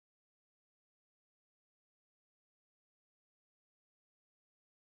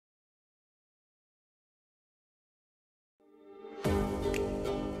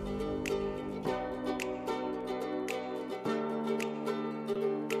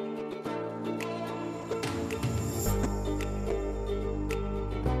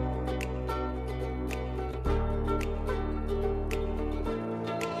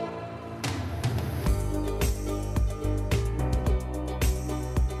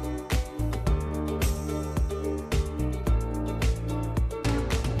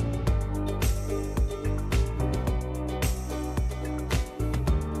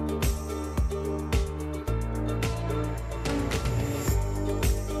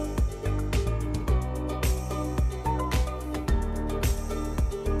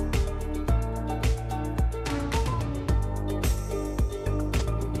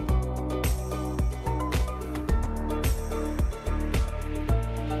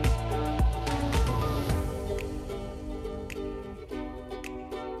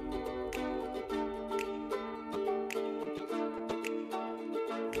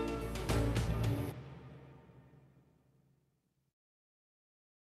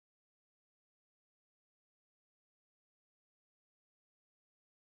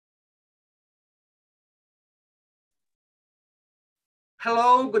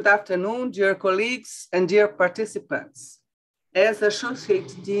Hello, good afternoon, dear colleagues and dear participants. As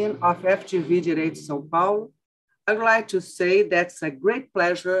Associate Dean of FGV Direito São Paulo, I would like to say that it's a great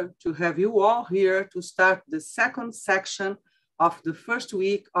pleasure to have you all here to start the second section of the first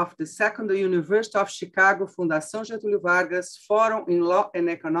week of the second University of Chicago Fundação Getúlio Vargas Forum in Law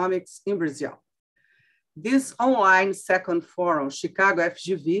and Economics in Brazil. This online second forum, Chicago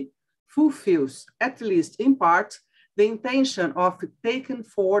FGV, fulfills, at least in part, the intention of taking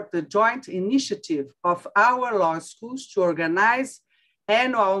forward the joint initiative of our law schools to organize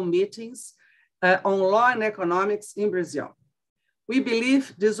annual meetings on law and economics in Brazil. We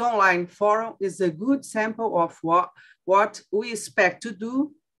believe this online forum is a good sample of what we expect to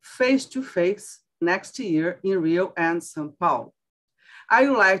do face-to-face next year in Rio and São Paulo. I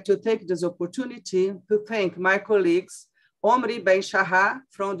would like to take this opportunity to thank my colleagues, Omri Ben-Shahar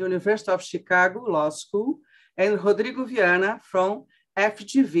from the University of Chicago Law School and Rodrigo Viana from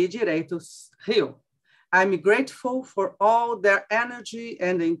FGV Direito Rio. I'm grateful for all their energy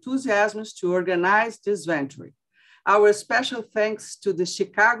and enthusiasm to organize this venture. Our special thanks to the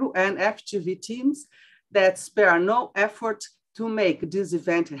Chicago and FGV teams that spare no effort to make this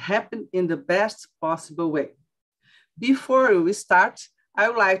event happen in the best possible way. Before we start, I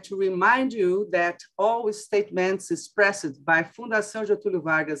would like to remind you that all statements expressed by Fundação Getúlio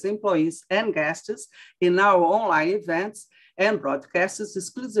Vargas employees and guests in our online events and broadcasts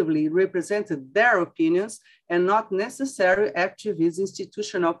exclusively represented their opinions and not necessarily FGV's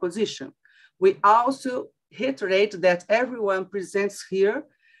institutional position. We also reiterate that everyone present here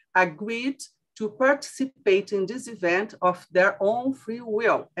agreed to participate in this event of their own free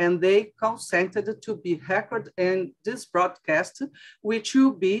will, and they consented to be recorded in this broadcast, which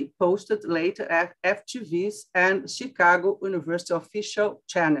will be posted later at FGV's and Chicago University official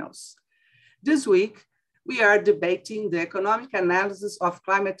channels. This week, we are debating the economic analysis of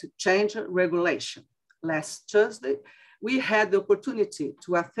climate change regulation. Last Tuesday, we had the opportunity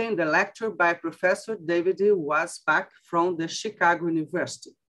to attend a lecture by Professor David Weisbach from the Chicago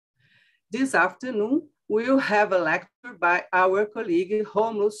University. This afternoon, we will have a lecture by our colleague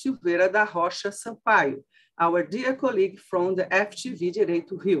Rômulo Silveira da Rocha Sampaio, our dear colleague from the FGV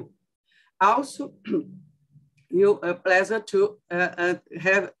Direito Rio. Also, it's a pleasure to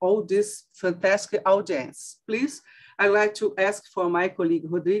have all this fantastic audience. Please, I'd like to ask for my colleague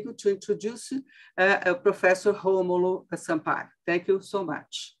Rodrigo to introduce Professor Rômulo Sampaio. Thank you so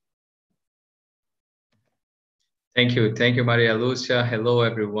much. Thank you, Maria Lúcia. Hello,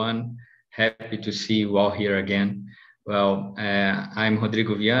 everyone. Happy to see you all here again. Well, I'm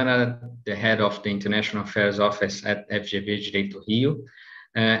Rodrigo Viana, the head of the International Affairs Office at FGV Direito Rio.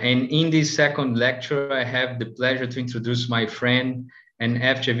 And in this second lecture, I have the pleasure to introduce my friend and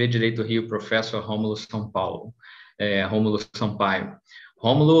FGV Direito Rio professor, Rômulo Sampaio.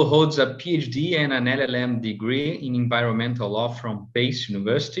 Rômulo holds a PhD and an LLM degree in environmental law from Pace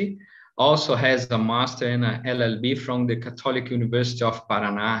University. Also has a master and an LLB from the Catholic University of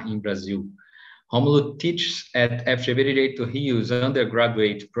Paraná in Brazil. Rômulo teaches at FGV Direito Rio's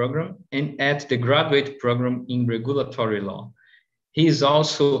undergraduate program and at the graduate program in regulatory law. He is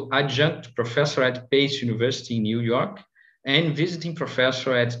also adjunct professor at Pace University in New York and visiting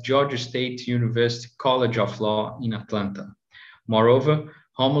professor at Georgia State University College of Law in Atlanta. Moreover,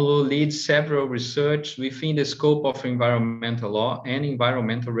 Rômulo leads several research within the scope of environmental law and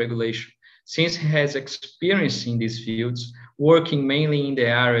environmental regulation, since he has experience in these fields, working mainly in the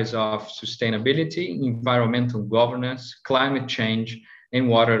areas of sustainability, environmental governance, climate change, and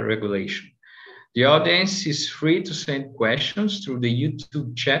water regulation. The audience is free to send questions through the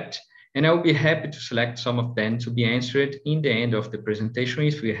YouTube chat, and I will be happy to select some of them to be answered in the end of the presentation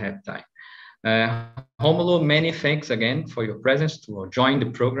if we have time. Rômulo, many thanks again for your presence to join the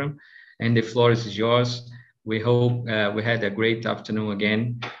program, and the floor is yours. We hope we had a great afternoon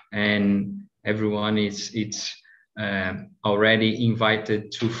again, and everyone is already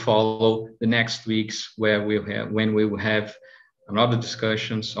invited to follow the next weeks when we will have other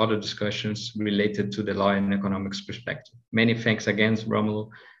discussions related to the law and economics perspective. Many thanks again, Rômulo.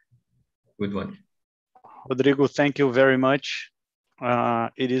 Good one. Rodrigo, thank you very much.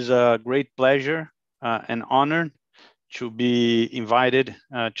 It is a great pleasure and honor to be invited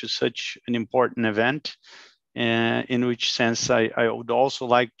to such an important event, in which sense I would also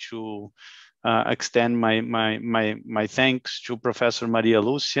like to extend my thanks to Professor Maria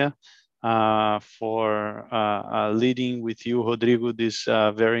Lúcia for leading with you, Rodrigo, this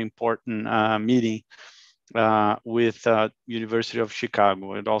very important meeting with University of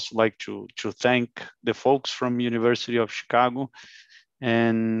Chicago. I'd also like to thank the folks from University of Chicago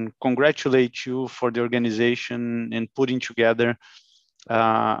and congratulate you for the organization and putting together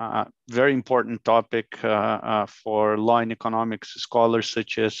very important topic for law and economics scholars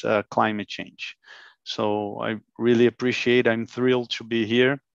such as climate change. So I really appreciate, I'm thrilled to be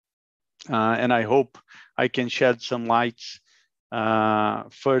here. And I hope I can shed some lights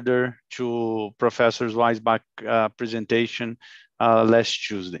further to Professor Weisbach presentation last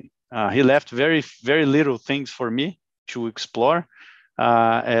Tuesday. He left very, very little things for me to explore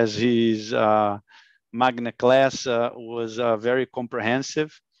as his Magna class was very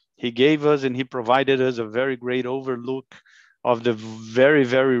comprehensive. He gave us and he provided us a very great overlook of the very,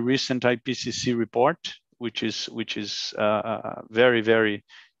 very recent IPCC report, which is very, very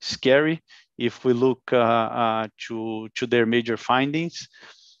scary if we look to their major findings.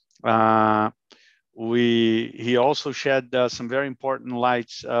 He also shed some very important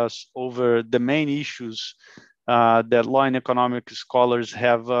lights over the main issues that law and economic scholars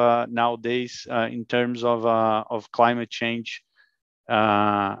have nowadays in terms of climate change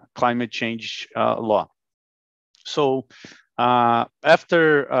law. So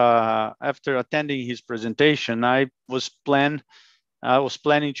after attending his presentation, I was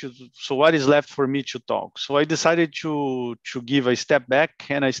planning to, so what is left for me to talk? So I decided to give a step back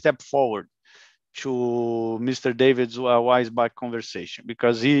and a step forward to Mr. David's Weisbach conversation,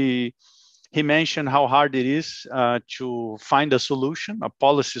 because he mentioned how hard it is to find a solution, a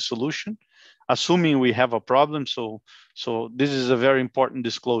policy solution, assuming we have a problem. So this is a very important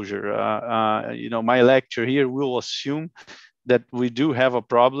disclosure. You know, my lecture here will assume that we do have a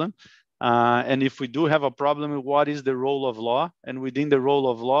problem. And if we do have a problem, what is the role of law? And within the role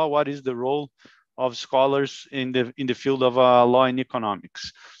of law, what is the role of scholars in the field of law and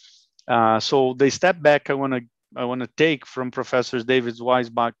economics? So the step back I want to take from Professor David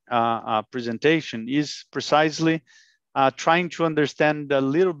Weisbach presentation is precisely trying to understand a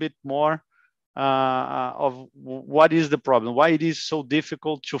little bit more of what is the problem, why it is so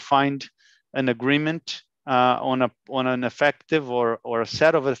difficult to find an agreement on an effective or a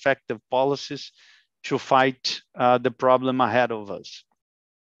set of effective policies to fight the problem ahead of us.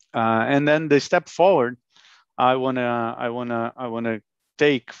 And then the step forward I wanna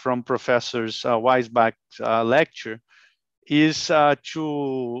take from Professor Weisbach's lecture is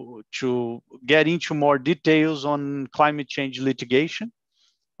to get into more details on climate change litigation,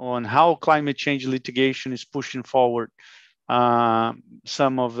 on how climate change litigation is pushing forward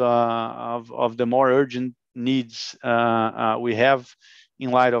some of the more urgent needs we have in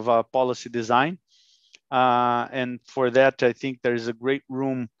light of policy design. And for that, I think there is a great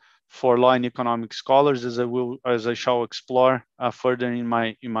room for law and economic scholars, as I shall explore further in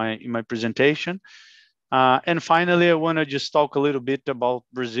my presentation. And finally, I want to just talk a little bit about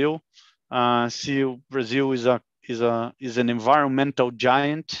Brazil. See, Brazil is an environmental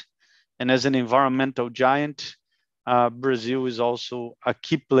giant, and as an environmental giant, Brazil is also a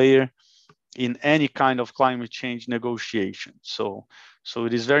key player in any kind of climate change negotiation. So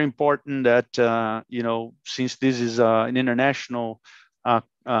it is very important that you know, since this is an international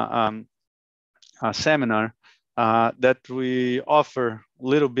seminar, that we offer a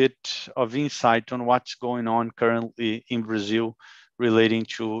little bit of insight on what's going on currently in Brazil relating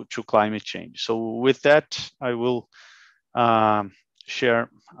to climate change. So with that, I will share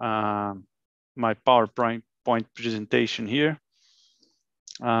my PowerPoint presentation here.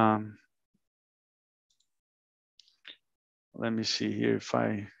 Let me see here if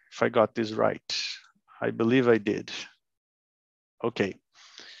I got this right. I believe I did. Okay.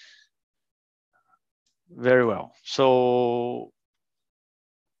 Very well. So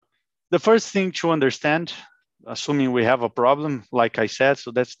the first thing to understand, assuming we have a problem, like I said,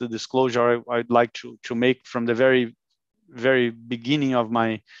 so that's the disclosure I'd like to make from the very beginning of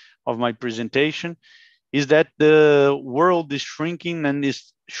my presentation, is that the world is shrinking, and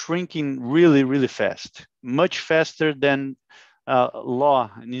is shrinking really, really fast, much faster than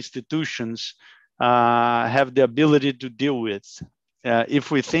law and institutions have the ability to deal with.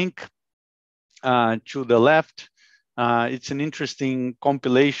 If we think to the left, it's an interesting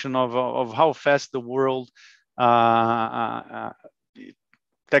compilation of how fast the world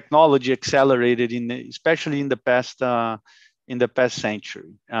technology accelerated especially in the past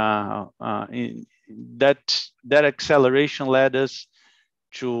century. That acceleration led us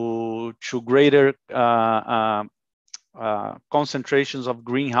to greater concentrations of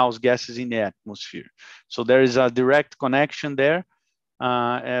greenhouse gases in the atmosphere. So there is a direct connection there,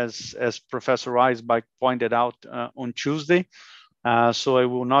 as Professor Weisbach pointed out on Tuesday. So I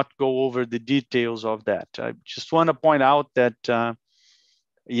will not go over the details of that. I just want to point out that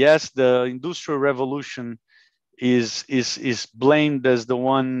yes, the Industrial Revolution is blamed as the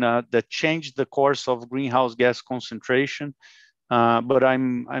one that changed the course of greenhouse gas concentration but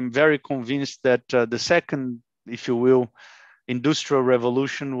I'm very convinced that the second, if you will, industrial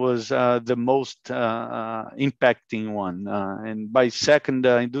revolution was the most impacting one. And by second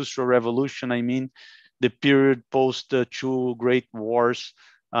industrial revolution, I mean the period post the two great wars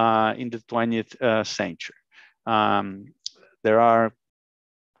in the 20th century. There are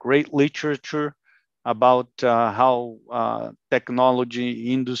great literature about how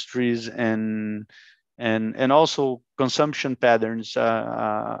technology industries and also consumption patterns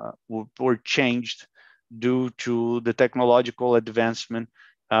were changed due to the technological advancement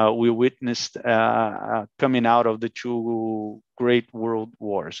we witnessed coming out of the two great world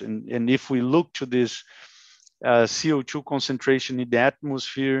wars. And if we look to this CO2 concentration in the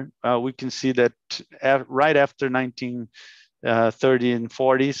atmosphere, we can see that right after 1930 and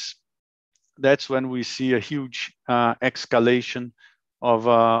 40s, that's when we see a huge escalation of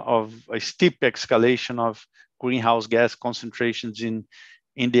a steep escalation of greenhouse gas concentrations in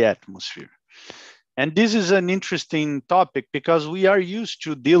the atmosphere. And this is an interesting topic because we are used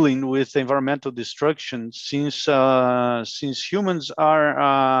to dealing with environmental destruction since humans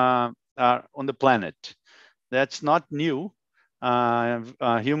are on the planet. That's not new.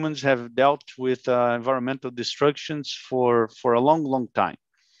 Humans have dealt with environmental destructions for a long time.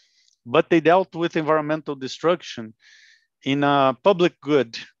 But they dealt with environmental destruction in a public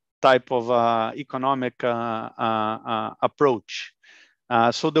good type of economic approach.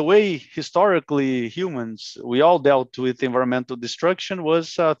 So the way historically humans, we all dealt with environmental destruction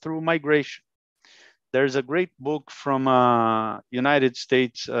was through migration. There's a great book from a United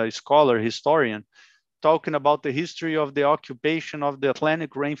States scholar, historian, talking about the history of the occupation of the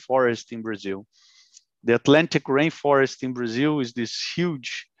Atlantic rainforest in Brazil. The Atlantic rainforest in Brazil is this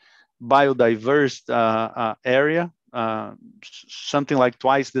huge biodiverse area, something like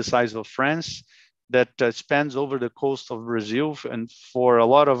twice the size of France, that spans over the coast of Brazil. And for a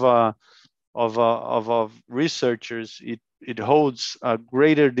lot of researchers, it holds a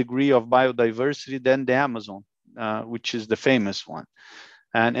greater degree of biodiversity than the Amazon, which is the famous one.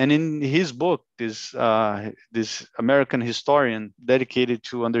 And in his book, this American historian dedicated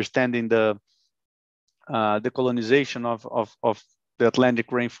to understanding the colonization of the Atlantic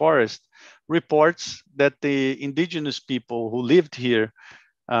rainforest, reports that the indigenous people who lived here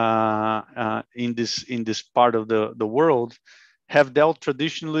in this part of the world have dealt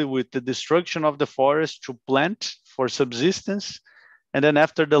traditionally with the destruction of the forest to plant for subsistence. And then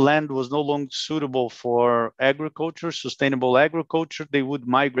after the land was no longer suitable for agriculture, sustainable agriculture, they would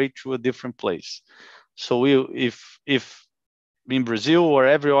migrate to a different place. So if in Brazil or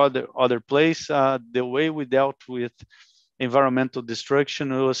every other place, the way we dealt with environmental destruction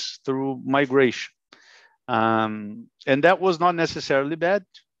was through migration. And that was not necessarily bad.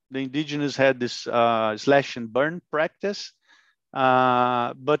 The indigenous had this slash and burn practice,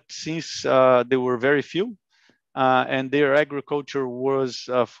 but since there were very few, and their agriculture was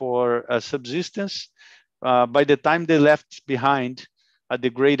for subsistence, by the time they left behind a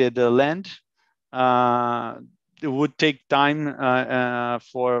degraded land, it would take time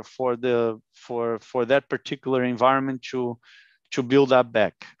for that particular environment to build up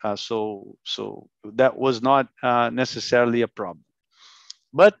back. So that was not necessarily a problem.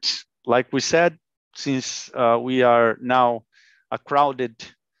 But like we said, since we are now a crowded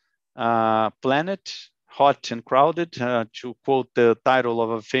planet, hot and crowded, to quote the title of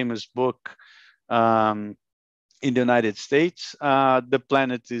a famous book in the United States, the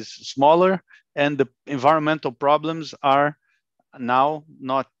planet is smaller and the environmental problems are now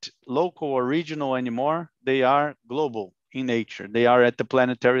not local or regional anymore. They are global in nature. They are at the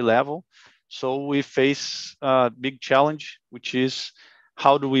planetary level. So we face a big challenge, which is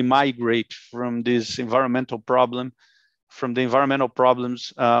how do we migrate from this environmental problem, from the environmental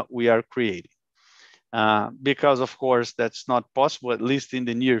problems we are creating? Because of course, that's not possible, at least in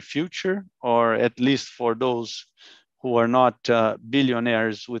the near future, or at least for those who are not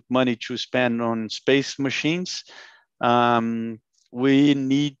billionaires with money to spend on space machines. We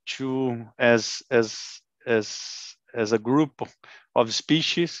need to, as a group of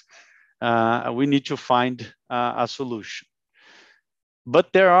species, we need to find a solution.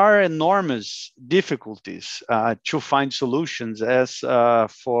 But there are enormous difficulties to find solutions, as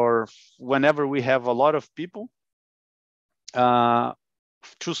for whenever we have a lot of people to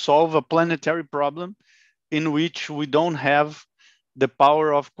solve a planetary problem in which we don't have the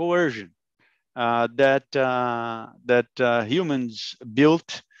power of coercion that humans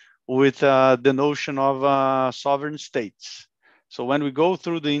built with the notion of sovereign states. So when we go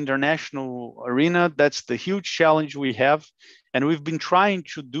through the international arena, that's the huge challenge we have, And we've been trying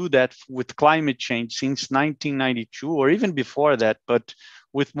to do that with climate change since 1992, or even before that, but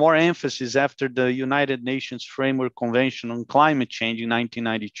with more emphasis after the United Nations Framework Convention on Climate Change in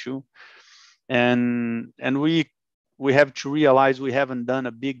 1992. And we have to realize we haven't done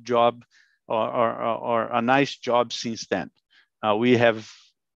a big job or a nice job since then. We have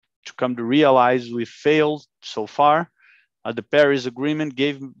to come to realize we failed so far. The Paris Agreement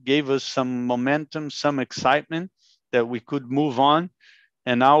gave us some momentum, some excitement that we could move on.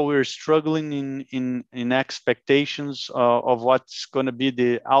 And now we're struggling in expectations of what's going to be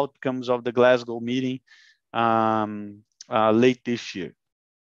the outcomes of the Glasgow meeting late this year.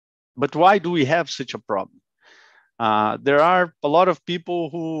 But why do we have such a problem? There are a lot of people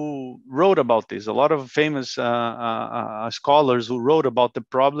who wrote about this, a lot of famous scholars who wrote about the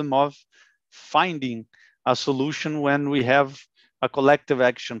problem of finding a solution when we have a collective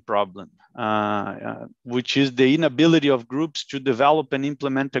action problem, which is the inability of groups to develop and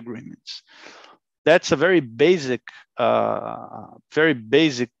implement agreements. That's a very basic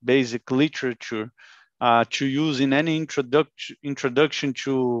literature to use in any introduction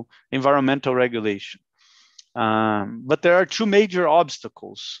to environmental regulation. But there are two major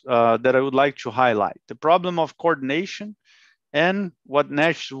obstacles that I would like to highlight: the problem of coordination and what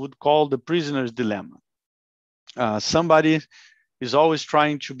Nash would call the prisoner's dilemma. Somebody is always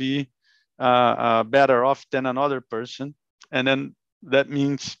trying to be better off than another person. And then that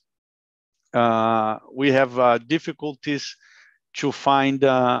means we have difficulties to find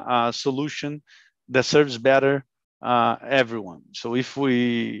a solution that serves better everyone. So if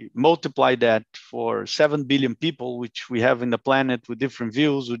we multiply that for 7 billion people, which we have in the planet with different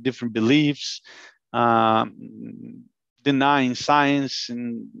views, with different beliefs, denying science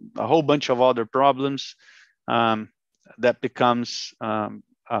and a whole bunch of other problems, that becomes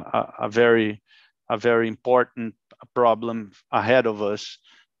a very important problem ahead of us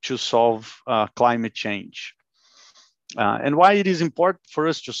to solve climate change. And why it is important for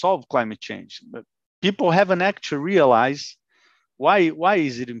us to solve climate change. But people haven't actually realized why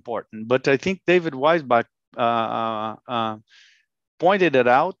is it important. But I think David Weisbach pointed it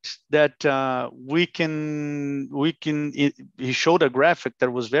out that he showed a graphic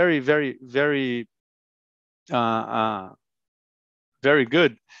that was very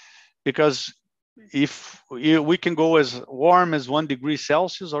good, because if we can go as warm as 1 degree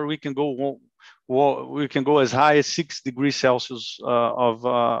Celsius, or we can go as high as 6 degrees Celsius of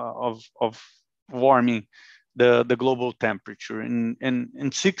warming the global temperature.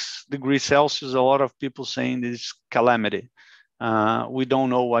 And 6 degrees Celsius, a lot of people saying is calamity. We don't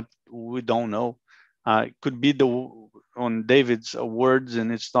know what we don't know. It could be on David's words,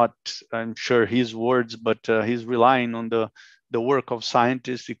 and it's not, I'm sure, his words, but he's relying on the work of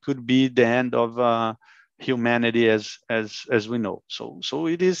scientists. It could be the end of humanity as we know. So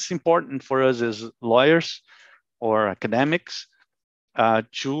it is important for us as lawyers or academics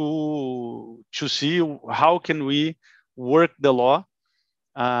to see how can we work the law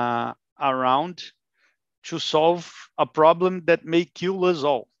around to solve a problem that may kill us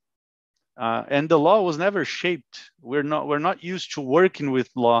all. And the law was never shaped. We're not used to working with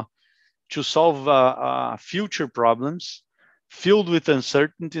law to solve future problems filled with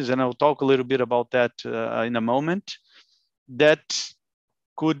uncertainties, and I'll talk a little bit about that in a moment, that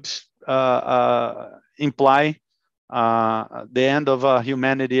could imply the end of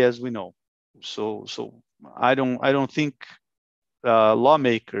humanity as we know. So I don't think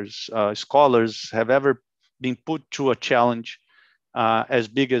lawmakers, scholars have ever been put to a challenge as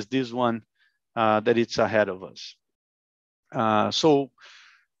big as this one that it's ahead of us. So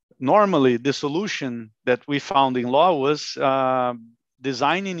normally the solution that we found in law was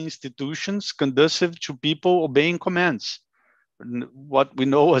designing institutions conducive to people obeying commands, what we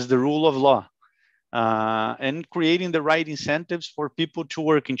know as the rule of law, and creating the right incentives for people to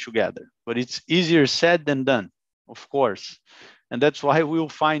working together. But it's easier said than done, of course. And that's why we'll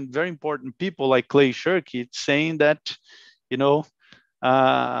find very important people like Clay Shirky saying that, you know,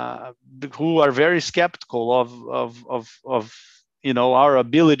 who are very skeptical of you know, our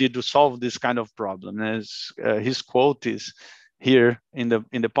ability to solve this kind of problem. As his quote is here in the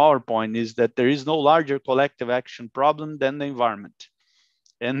PowerPoint, is that there is no larger collective action problem than the environment.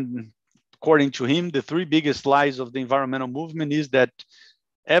 And according to him, the 3 biggest lies of the environmental movement is that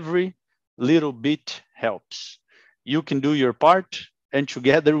every little bit helps. You can do your part, and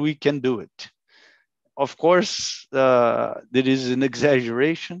together we can do it. Of course, there is an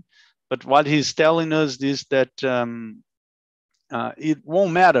exaggeration, but what he's telling us is that it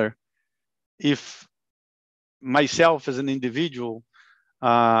won't matter if myself as an individual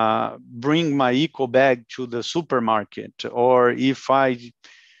bring my eco bag to the supermarket, or if I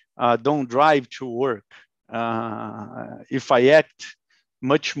don't drive to work, if I act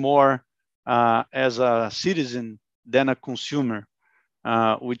much more as a citizen than a consumer,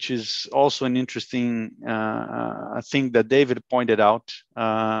 which is also an interesting thing that David pointed out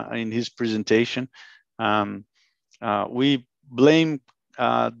in his presentation. We blame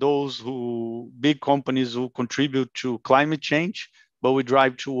those big companies who contribute to climate change, but we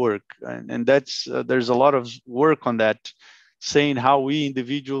drive to work. And that's, there's a lot of work on that, saying how we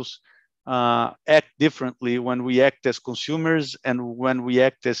individuals act differently when we act as consumers and when we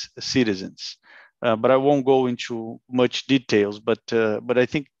act as citizens. But I won't go into much details, but I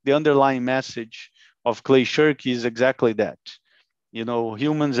think the underlying message of Clay Shirky is exactly that. You know,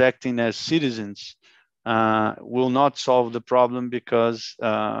 humans acting as citizens will not solve the problem, because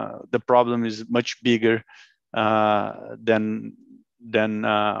the problem is much bigger than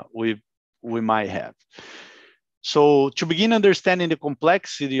we might have. So to begin understanding the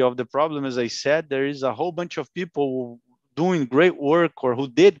complexity of the problem, as I said, there is a whole bunch of people doing great work, or who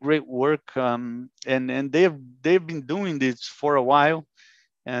did great work, and they've been doing this for a while.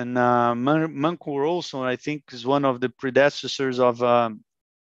 And Manco Olson, I think, is one of the predecessors of the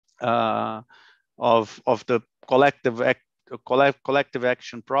collective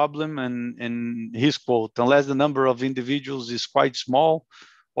action problem. And his quote: "Unless the number of individuals is quite small,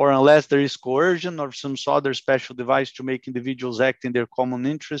 or unless there is coercion or some other special device to make individuals act in their common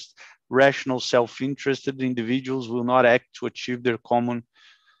interest, rational, self-interested individuals will not act to achieve their common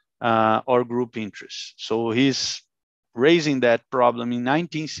or group interests." So he's raising that problem in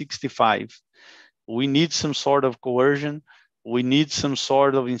 1965. We need some sort of coercion. We need some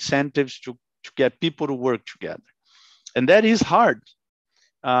sort of incentives to get people to work together. And that is hard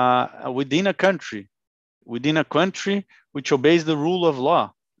within a country which obeys the rule of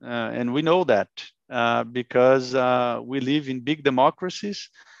law. And we know that because we live in big democracies,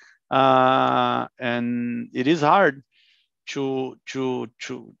 and it is hard to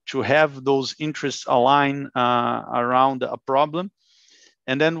have those interests align around a problem.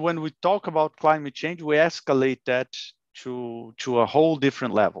 And then when we talk about climate change, we escalate that to a whole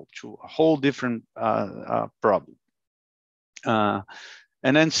different level, to a whole different problem.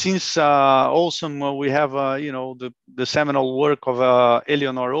 And then since also we have the seminal work of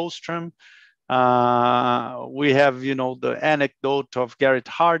Eleanor Ostrom, we have the anecdote of Garrett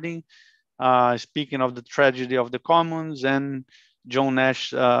Harding speaking of the tragedy of the commons, and John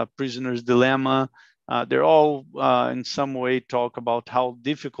Nash Prisoner's Dilemma. They're all in some way talk about how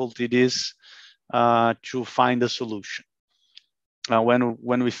difficult it is to find a solution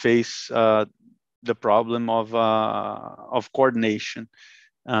when we face the problem of coordination.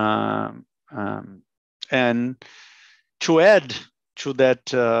 And to add to that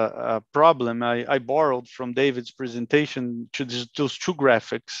problem, I borrowed from David's presentation those two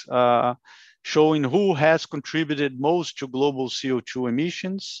graphics showing who has contributed most to global CO2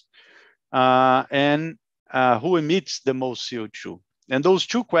 emissions and who emits the most CO2. And those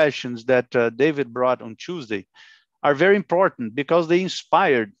two questions that David brought on Tuesday are very important, because they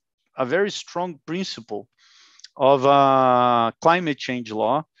inspired a very strong principle of climate change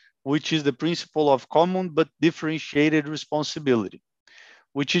law, which is the principle of common but differentiated responsibility,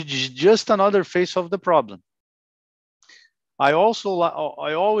 which is just another face of the problem. I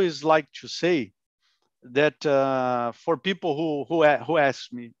always like to say that for people who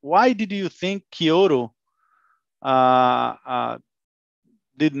ask me, why did you think Kyoto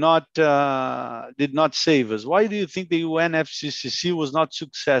did not save us? Why do you think the UNFCCC was not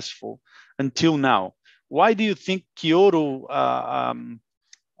successful until now? Why do you think Kyoto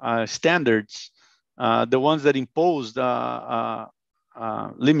standards, the ones that imposed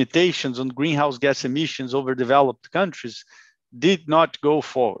limitations on greenhouse gas emissions over developed countries, did not go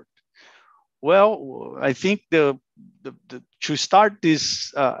forward? Well, I think to start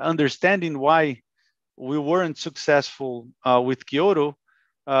this understanding why we weren't successful with Kyoto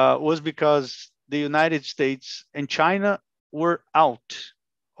was because the United States and China were out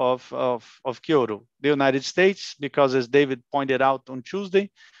of Kyoto. The United States, because as David pointed out on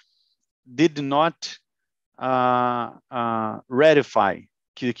Tuesday, did not ratify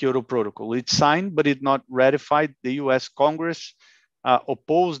the Kyoto Protocol. It signed, but it not ratified. The US Congress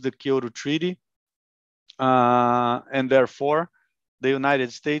opposed the Kyoto Treaty, and therefore the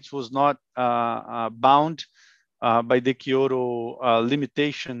United States was not bound by the Kyoto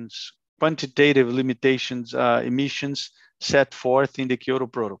limitations, quantitative limitations, emissions set forth in the Kyoto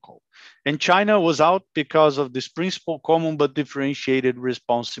Protocol. And China was out because of this principle, common but differentiated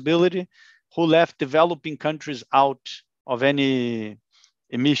responsibility, who left developing countries out of any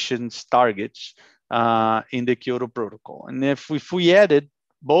emissions targets in the Kyoto Protocol. And if we added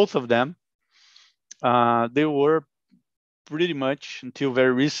both of them, they were pretty much, until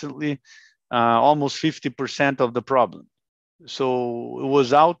very recently, almost 50% of the problem. So it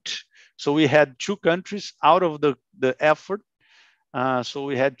was out. So we had two countries out of the effort. So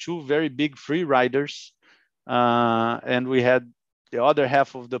we had two very big free riders, and we had the other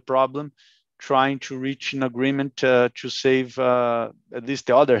half of the problem trying to reach an agreement to save at least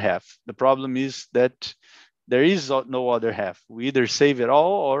the other half. The problem is that there is no other half. We either save it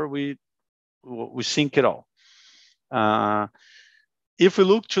all or we sink it all. If we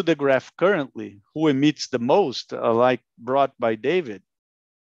look to the graph currently, who emits the most, like brought by David,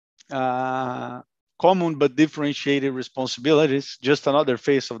 common but differentiated responsibilities, just another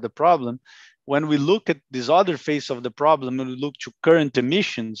face of the problem. When we look at this other face of the problem and we look to current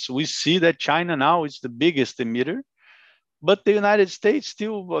emissions, we see that China now is the biggest emitter, but the United States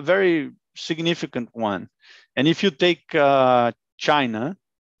still a very significant one. And if you take China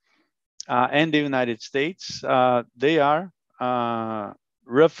and the United States, they are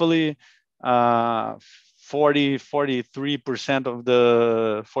roughly 43% of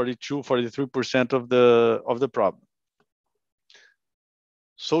the 43% of the problem.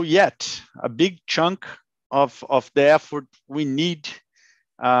 So yet a big chunk of the effort we need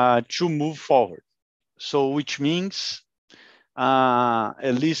to move forward. So which means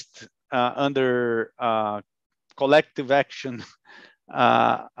at least under collective action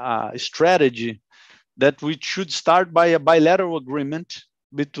strategy, that we should start by a bilateral agreement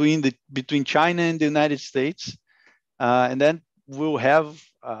between China and the United States, and then we'll have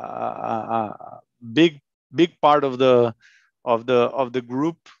a big part of the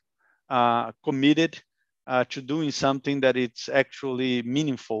group committed to doing something that it's actually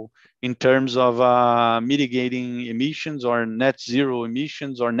meaningful in terms of mitigating emissions or net zero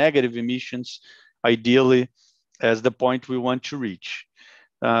emissions or negative emissions, ideally, as the point we want to reach.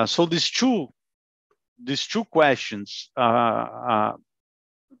 So these two questions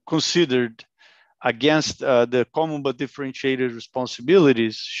considered against the common but differentiated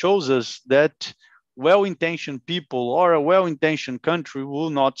responsibilities shows us that well-intentioned people or a well-intentioned country will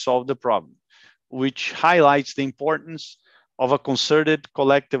not solve the problem, which highlights the importance of a concerted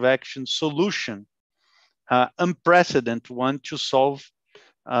collective action solution, unprecedented one to solve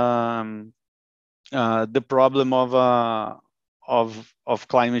the problem of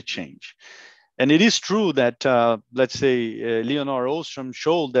climate change. And it is true that, let's say, Leonore Ostrom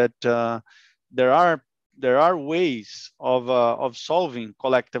showed that there are ways of solving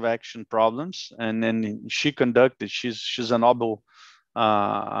collective action problems, and then she conducted. She's a Nobel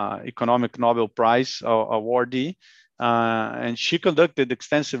economic Nobel Prize awardee, and she conducted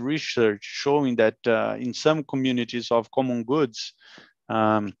extensive research showing that in some communities of common goods,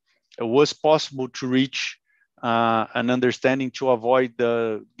 it was possible to reach an understanding to avoid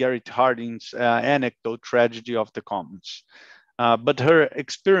the Garrett Harding's anecdote tragedy of the commons. But her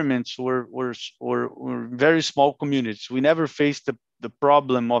experiments were very small communities. We never faced the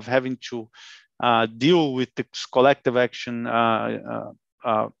problem of having to deal with the collective action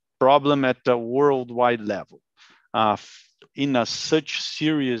problem at a worldwide level in a such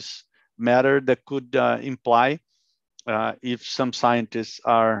serious matter that could imply, if some scientists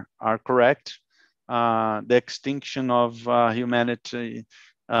are correct, the extinction of humanity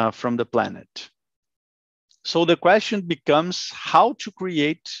from the planet. So the question becomes how to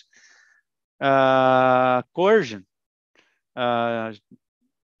create coercion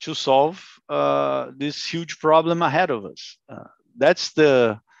to solve this huge problem ahead of us. That's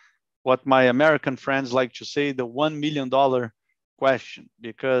what my American friends like to say, the $1 million question,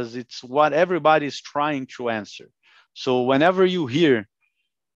 because it's what everybody's trying to answer. So whenever you hear,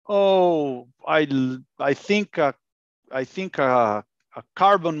 "Oh, I think a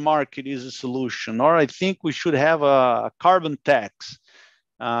carbon market is a solution," or "I think we should have a carbon tax,"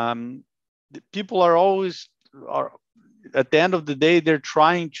 people are always, at the end of the day, they're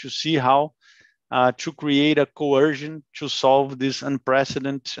trying to see how to create a coercion to solve this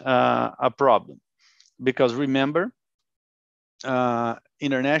unprecedented problem. Because remember,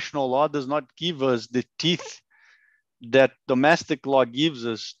 international law does not give us the teeth that domestic law gives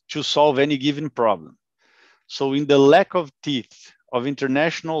us to solve any given problem. So in the lack of teeth of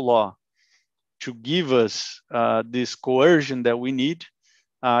international law to give us this coercion that we need,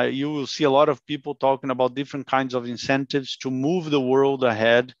 you will see a lot of people talking about different kinds of incentives to move the world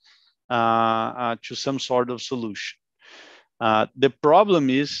ahead to some sort of solution. The problem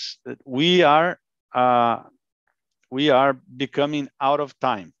is that we are becoming out of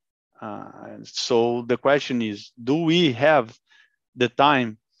time. So the question is, do we have the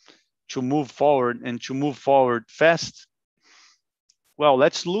time to move forward and to move forward fast? Well,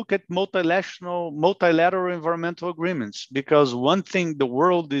 let's look at multilateral environmental agreements, because one thing the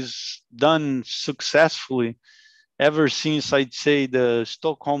world is done successfully ever since, I'd say, the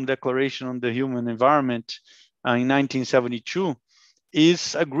Stockholm Declaration on the Human Environment in 1972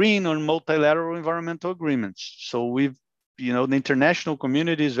 is agreeing on multilateral environmental agreements. So we've, the international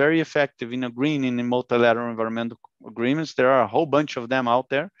community is very effective in agreeing in multilateral environmental agreements. There are a whole bunch of them out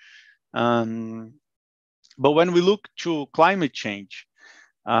there. But when we look to climate change,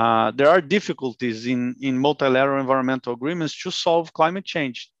 there are difficulties in multilateral environmental agreements to solve climate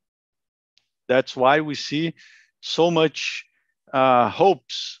change. That's why we see so much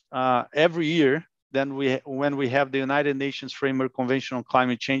hopes every year when we have the United Nations Framework Convention on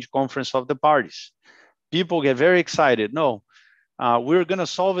Climate Change Conference of the Parties. People get very excited. No, we're going to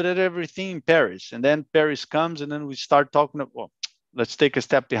solve it at everything in Paris. And then Paris comes, and then we start talking about, well, let's take a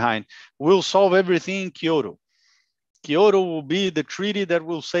step behind. We'll solve everything in Kyoto. Kyoto will be the treaty that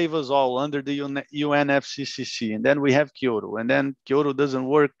will save us all under the UNFCCC. And then we have Kyoto. And then Kyoto doesn't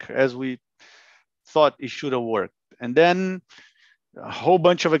work as we thought it should have worked. And then a whole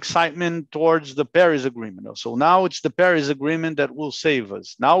bunch of excitement towards the Paris Agreement. So now it's the Paris Agreement that will save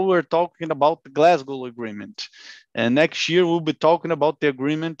us. Now we're talking about the Glasgow Agreement. And next year we'll be talking about the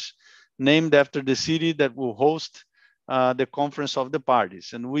agreement named after the city that will host the Conference of the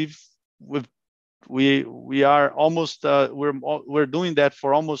Parties. And we are almost, we're doing that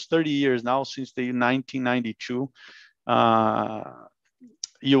for almost 30 years now, since the 1992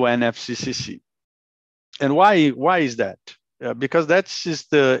 UNFCCC. And why is that? Because that's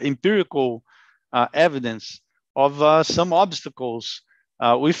just the empirical evidence of some obstacles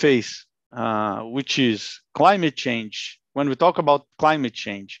we face, which is climate change. When we talk about climate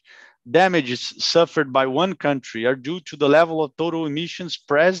change, damages suffered by one country are due to the level of total emissions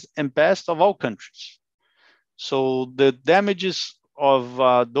present and past of all countries. So the damages of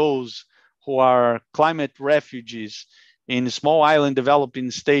those who are climate refugees in small island developing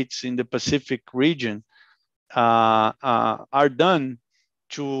states in the Pacific region are done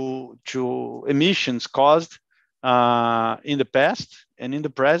to emissions caused in the past and in the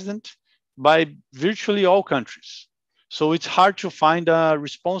present by virtually all countries. So it's hard to find a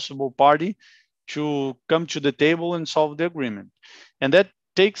responsible party to come to the table and solve the agreement. And that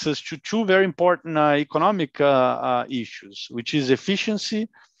takes us to two very important economic issues, which is efficiency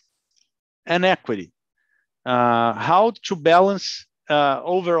and equity. How to balance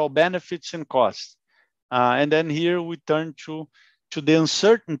overall benefits and costs. And then here we turn to the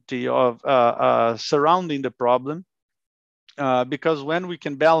uncertainty of surrounding the problem, because when we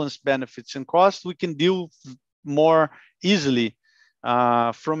can balance benefits and costs, we can deal more easily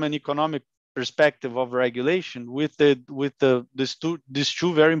from an economic perspective of regulation with these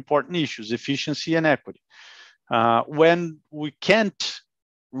two very important issues, efficiency and equity. When we can't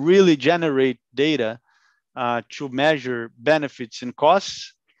really generate data to measure benefits and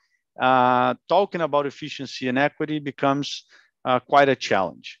costs, talking about efficiency and equity becomes quite a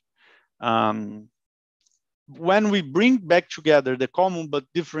challenge. When we bring back together the common but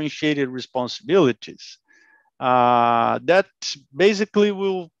differentiated responsibilities, that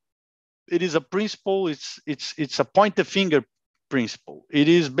basically it is a principle, it's a point the finger principle. It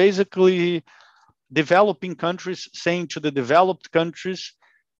is basically developing countries saying to the developed countries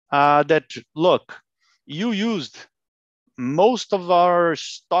that, look, you used most of our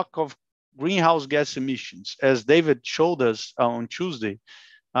stock of greenhouse gas emissions, as David showed us on Tuesday.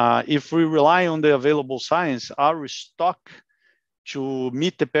 If we rely on the available science, our stock to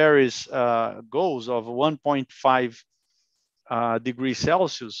meet the Paris goals of 1.5 degrees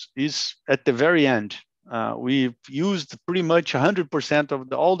Celsius is at the very end. We've used pretty much 100%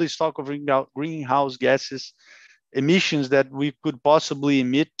 of all the stock of greenhouse gases emissions that we could possibly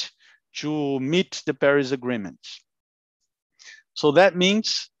emit to meet the Paris agreements. So that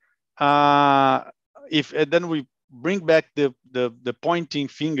means then we bring back the pointing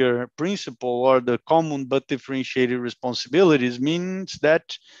finger principle, or the common but differentiated responsibilities, means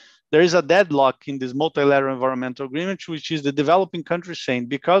that there is a deadlock in this multilateral environmental agreement, which is the developing countries saying,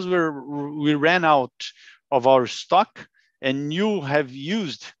 because we ran out of our stock and you have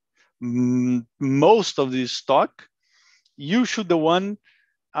used most of this stock, you should the one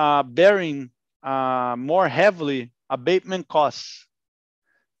bearing more heavily abatement costs.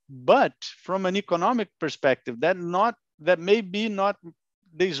 But from an economic perspective, that may be not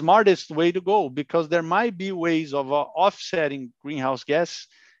the smartest way to go, because there might be ways of offsetting greenhouse gas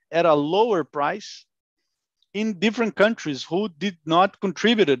at a lower price in different countries who did not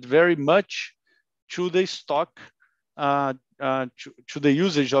contribute very much to the stock to the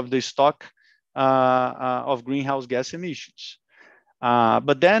usage of the stock of greenhouse gas emissions.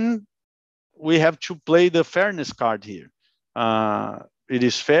 But then we have to play the fairness card here. It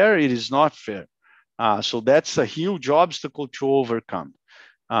is fair, it is not fair. So that's a huge obstacle to overcome.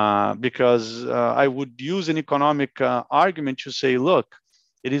 Because I would use an economic argument to say, look,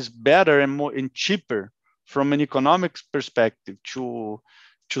 it is better and more and cheaper from an economic perspective to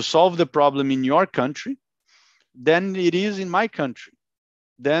solve the problem in your country than it is in my country.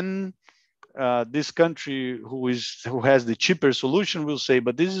 Then this country who has the cheaper solution will say,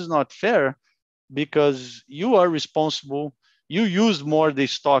 but this is not fair because you are responsible, you used more the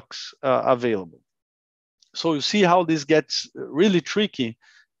stocks available. So you see how this gets really tricky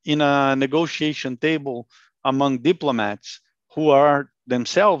in a negotiation table among diplomats who are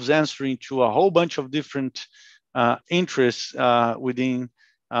themselves answering to a whole bunch of different interests within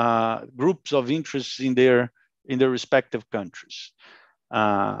groups of interests in their respective countries.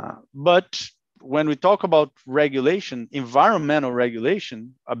 But when we talk about regulation, environmental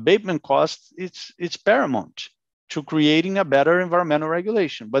regulation, abatement cost, it's paramount to creating a better environmental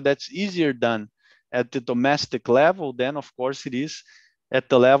regulation. But that's easier done at the domestic level than, of course, it is at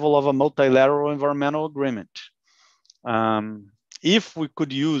the level of a multilateral environmental agreement. If we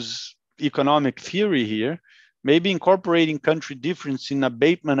could use economic theory here, maybe incorporating country difference in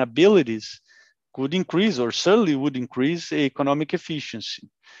abatement abilities could increase, or certainly would increase, economic efficiency.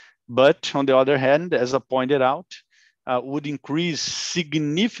 But on the other hand, as I pointed out, would increase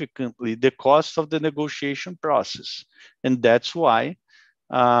significantly the cost of the negotiation process. And that's why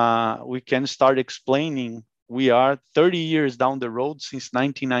we can start explaining we are 30 years down the road since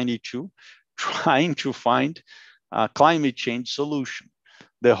 1992, trying to find a climate change solution.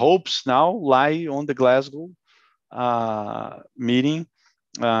 The hopes now lie on the Glasgow meeting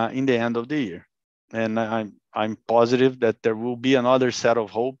in the end of the year. And I'm positive that there will be another set of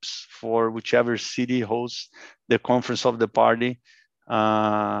hopes for whichever city hosts the conference of the party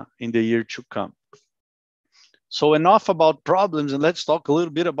in the year to come. So enough about problems, and let's talk a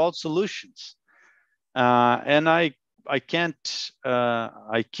little bit about solutions. And I can't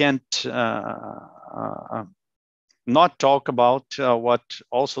not talk about what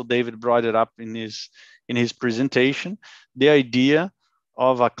also David brought it up in his presentation, the idea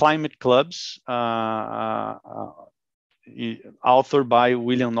of climate clubs, authored by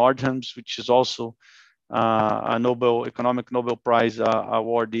William Nordhaus, which is also a economic Nobel Prize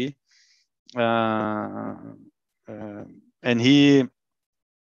awardee, and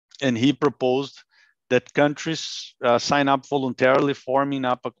he proposed that countries sign up voluntarily, forming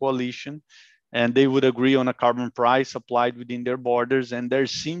up a coalition, and they would agree on a carbon price applied within their borders. And there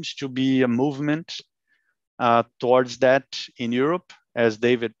seems to be a movement towards that in Europe, as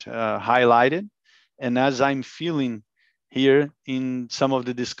David highlighted, and as I'm feeling here in some of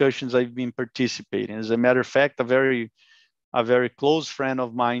the discussions I've been participating. As a matter of fact, a very close friend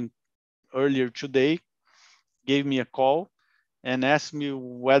of mine earlier today gave me a call and asked me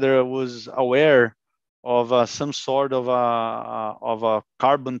whether I was aware of some sort of a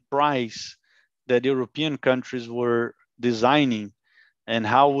carbon price that European countries were designing, and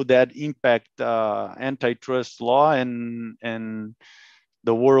how would that impact antitrust law and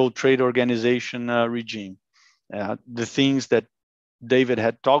the World Trade Organization regime, the things that David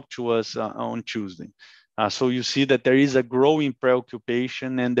had talked to us on Tuesday. So you see that there is a growing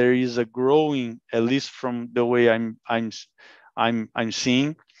preoccupation, and there is a growing, at least from the way I'm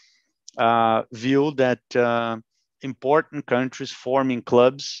seeing, view that important countries forming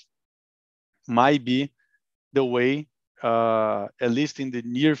clubs might be the way, at least in the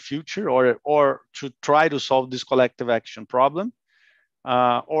near future, or to try to solve this collective action problem,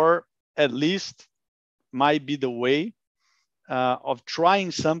 or at least might be the way of trying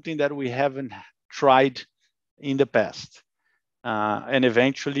something that we haven't tried in the past. And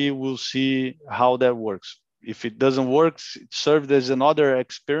eventually we'll see how that works. If it doesn't work, it served as another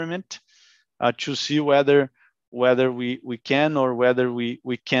experiment to see whether we can or whether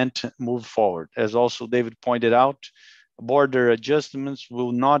we can't move forward. As also David pointed out, border adjustments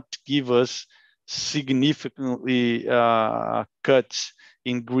will not give us significantly cuts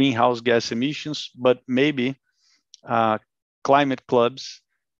in greenhouse gas emissions, but maybe climate clubs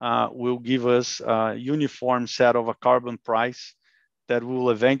will give us a uniform set of a carbon price that will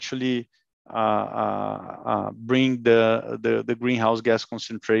eventually bring the greenhouse gas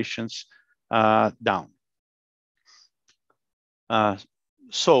concentrations down.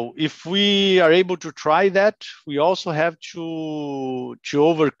 So if we are able to try that, we also have to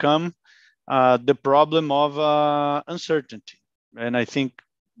overcome the problem of uncertainty. And I think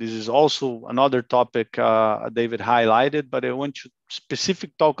this is also another topic David highlighted, but I want to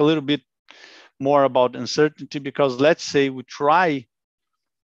specifically talk a little bit more about uncertainty, because let's say we try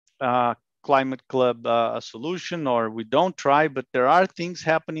climate club a solution, or we don't try, but there are things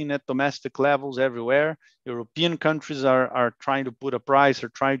happening at domestic levels everywhere. European countries are trying to put a price or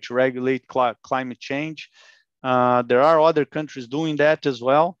trying to regulate climate change. There are other countries doing that as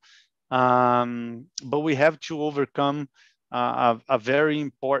well. But we have to overcome a very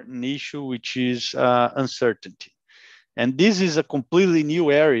important issue, which is uncertainty. And this is a completely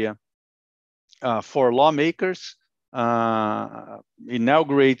new area for lawmakers.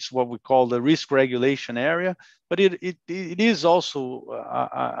 Inaugurates what we call the risk regulation area, but it is also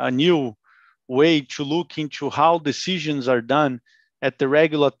a new way to look into how decisions are done at the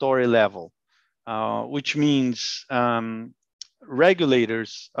regulatory level, which means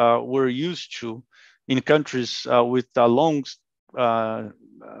regulators were used to, in countries with a long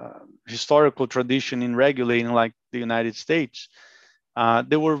historical tradition in regulating, like the United States,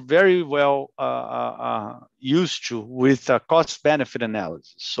 they were very well used to with a cost-benefit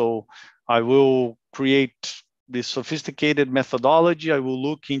analysis. So I will create this sophisticated methodology. I will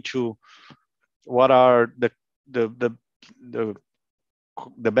look into what are the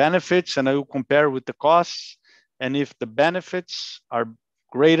benefits, and I will compare with the costs. And if the benefits are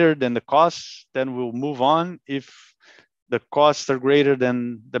greater than the costs, then we'll move on. If the costs are greater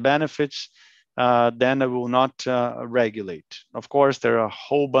than the benefits, then I will not regulate. Of course, there are a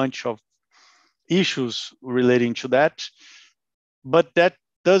whole bunch of issues relating to that, but that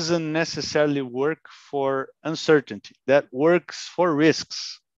doesn't necessarily work for uncertainty. That works for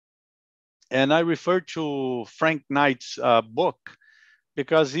risks. And I refer to Frank Knight's book,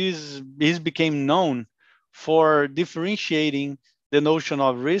 because he's became known for differentiating the notion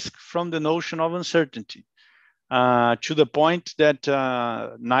of risk from the notion of uncertainty. To the point that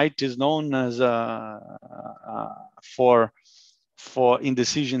Knight is known as for in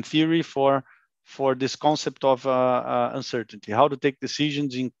decision theory for this concept of uncertainty, how to take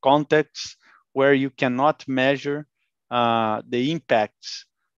decisions in contexts where you cannot measure the impacts,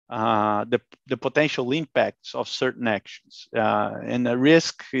 the potential impacts of certain actions. And a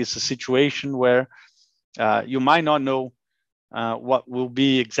risk is a situation where you might not know what will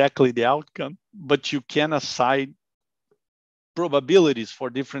be exactly the outcome, but you can assign probabilities for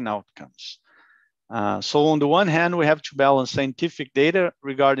different outcomes. So on the one hand, we have to balance scientific data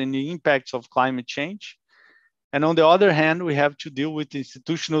regarding the impacts of climate change. And on the other hand, we have to deal with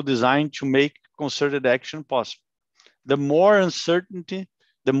institutional design to make concerted action possible. The more uncertainty,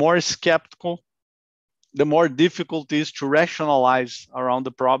 the more skeptical, the more difficult it is to rationalize around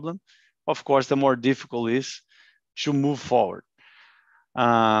the problem. Of course, the more difficult it is to move forward.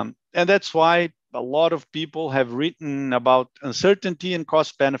 And that's why a lot of people have written about uncertainty and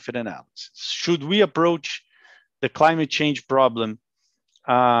cost-benefit analysis. Should we approach the climate change problem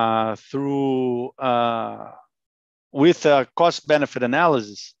with a cost-benefit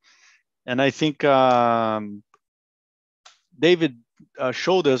analysis? And I think David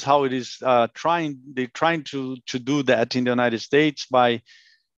showed us how it is they're trying to do that in the United States by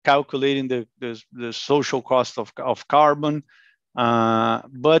calculating the social cost of carbon.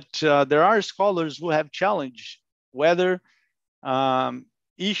 But there are scholars who have challenged whether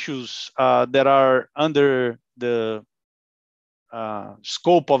issues that are under the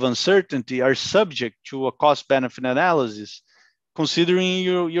scope of uncertainty are subject to a cost-benefit analysis, considering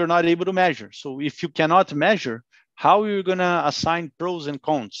you're not able to measure. So if you cannot measure, how are you going to assign pros and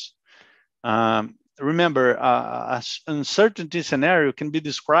cons? Remember, an uncertainty scenario can be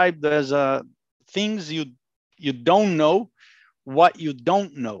described as things you don't know, what you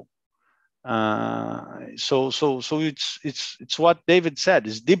don't know. So it's what David said,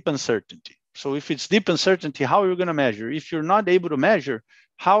 is deep uncertainty. So if it's deep uncertainty, how are you going to measure? If you're not able to measure,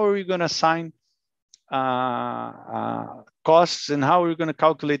 how are you going to assign costs, and how are you going to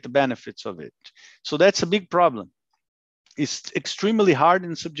calculate the benefits of it? So that's a big problem. It's extremely hard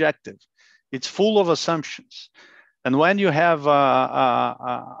and subjective. It's full of assumptions. And when you have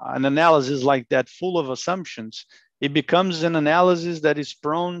an analysis like that, full of assumptions, it becomes an analysis that is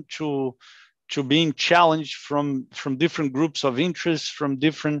prone to being challenged from different groups of interest, from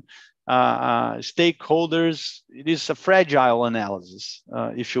different stakeholders. It is a fragile analysis,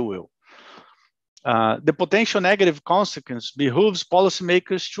 if you will. The potential negative consequence behooves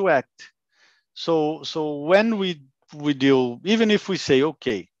policymakers to act. So when we deal, even if we say,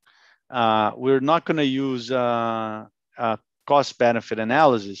 okay, we're not going to use a cost-benefit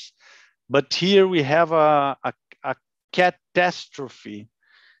analysis, but here we have a catastrophe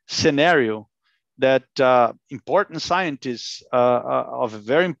scenario that important scientists of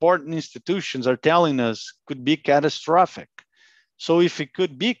very important institutions are telling us could be catastrophic. So if it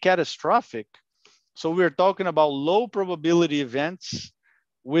could be catastrophic, so we're talking about low probability events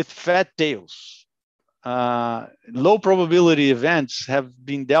with fat tails. Low probability events have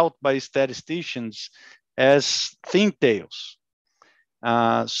been dealt by statisticians as thin tails.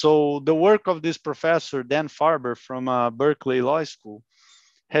 So the work of this professor, Dan Farber from Berkeley Law School,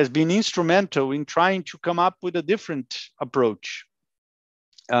 has been instrumental in trying to come up with a different approach,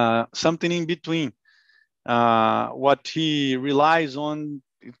 something in between. What he relies on,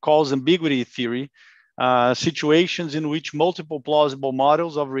 it calls ambiguity theory, situations in which multiple plausible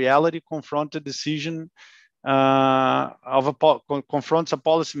models of reality confront a decision confronts a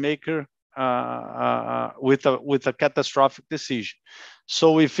policymaker with a catastrophic decision.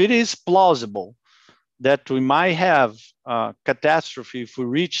 So if it is plausible that we might have catastrophe if we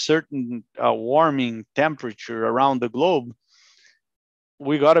reach certain warming temperature around the globe,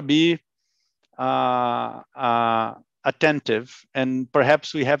 we got to be attentive, and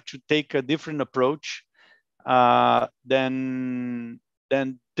perhaps we have to take a different approach than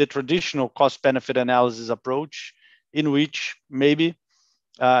the traditional cost-benefit analysis approach, in which maybe,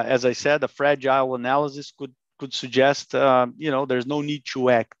 as I said, a fragile analysis could suggest, there's no need to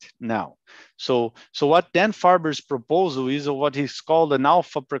act now. So what Dan Farber's proposal is what he's called an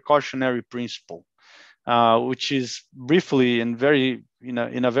alpha precautionary principle, which is briefly and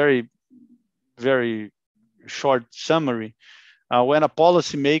in a very, very short summary, when a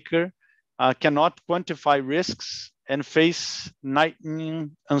policymaker cannot quantify risks and face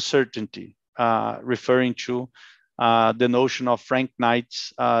nightening uncertainty, referring to the notion of Frank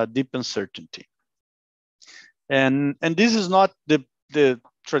Knight's deep uncertainty. And this is not the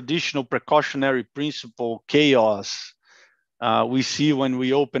traditional precautionary principle chaos we see when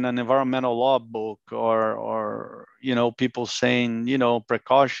we open an environmental law book, or people saying,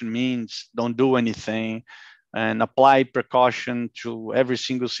 precaution means don't do anything and apply precaution to every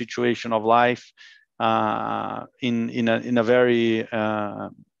single situation of life in a very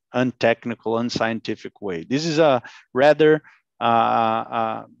untechnical, unscientific way. This is a rather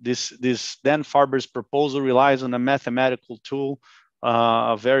this Dan Farber's proposal relies on a mathematical tool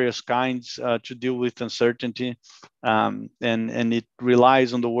of various kinds to deal with uncertainty, and it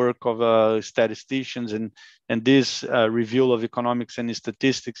relies on the work of statisticians, and this review of economics and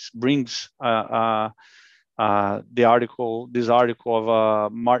statistics brings this article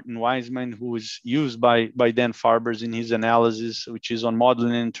of Martin Weisbach, who is used by Dan Farber in his analysis, which is on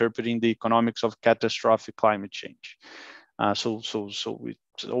modeling and interpreting the economics of catastrophic climate change. So it's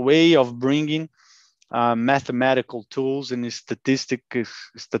a way of bringing mathematical tools and statistic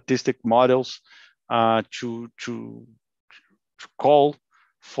models to call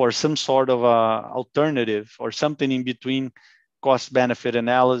for some sort of alternative or something in between cost-benefit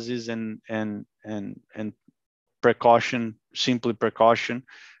analysis and precaution, simply precaution,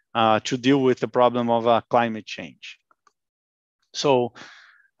 to deal with the problem of climate change. So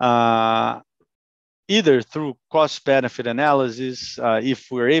either through cost-benefit analysis, if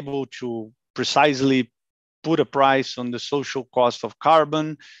we're able to precisely put a price on the social cost of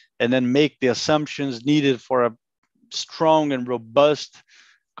carbon and then make the assumptions needed for a strong and robust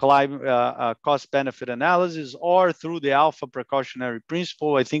cost-benefit analysis, or through the alpha precautionary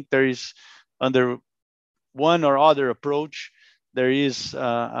principle, I think there is, under one or other approach, there is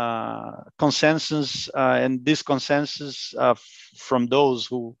consensus, and this consensus from those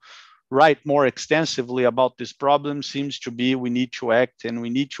who write more extensively about this problem seems to be we need to act, and we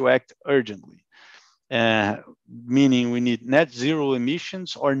need to act urgently. Meaning we need net zero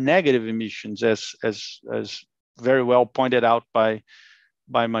emissions or negative emissions, as very well pointed out by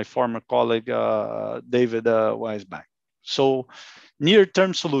my former colleague, David Weisbach. So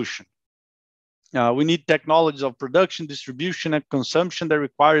near-term solution. We need technologies of production, distribution, and consumption that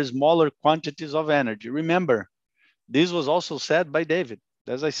require smaller quantities of energy. Remember, this was also said by David.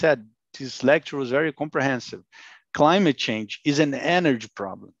 As I said, this lecture was very comprehensive. Climate change is an energy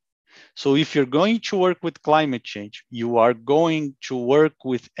problem. So if you're going to work with climate change, you are going to work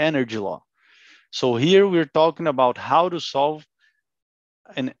with energy law. So here we're talking about how to solve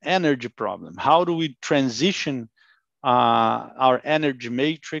an energy problem. How do we transition our energy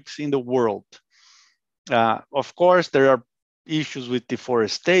matrix in the world? Of course, there are issues with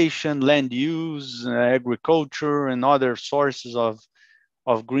deforestation, land use, agriculture, and other sources of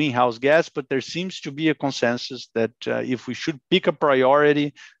greenhouse gas, but there seems to be a consensus that if we should pick a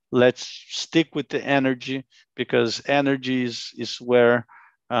priority, let's stick with the energy, because energy is where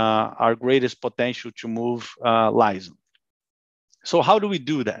our greatest potential to move lies. So how do we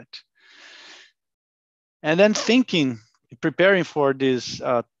do that? And then thinking, preparing for this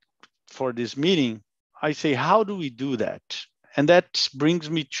meeting, I say, how do we do that? And that brings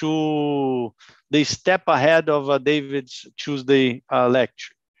me to the step ahead of David's Tuesday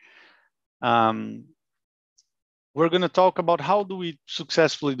lecture. We're going to talk about how do we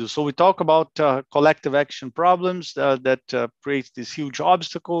successfully do. So we talk about collective action problems that creates these huge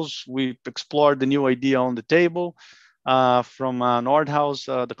obstacles. We explored the new idea on the table from Nordhaus,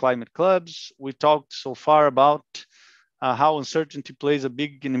 the climate clubs. We talked so far about how uncertainty plays a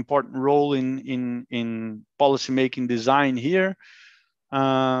big and important role in policymaking design here.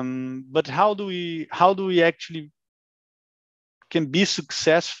 But how do we actually can be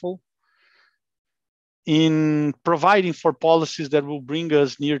successful in providing for policies that will bring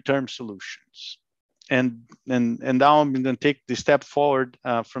us near-term solutions? And now I'm going to take the step forward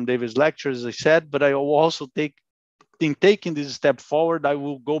from David's lecture, as I said, but I will also in taking this step forward, I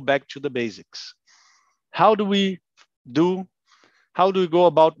will go back to the basics. How do we go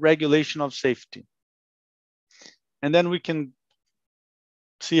about regulation of safety? And then we can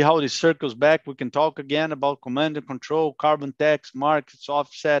see how this circles back. We can talk again about command and control, carbon tax, markets,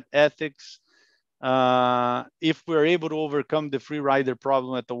 offset, ethics. If we're able to overcome the free rider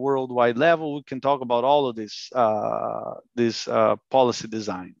problem at the worldwide level, we can talk about all of these policy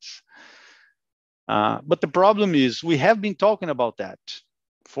designs. But the problem is we have been talking about that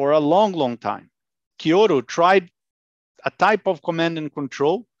for a long, long time. Kyoto tried a type of command and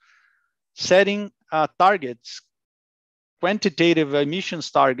control, setting targets, quantitative emissions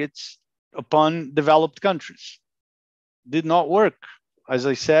targets upon developed countries. Did not work. As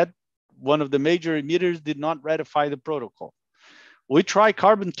I said, one of the major emitters did not ratify the protocol. We try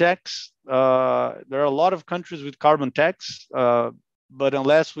carbon tax. There are a lot of countries with carbon tax, but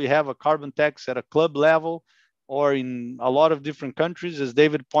unless we have a carbon tax at a club level or in a lot of different countries, as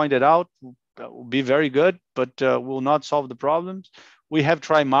David pointed out, that will be very good, but will not solve the problems. We have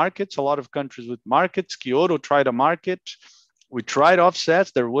tried markets, a lot of countries with markets. Kyoto tried a market. We tried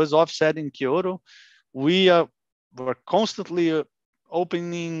offsets. There was offset in Kyoto. We were constantly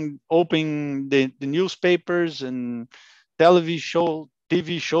opening the newspapers and TV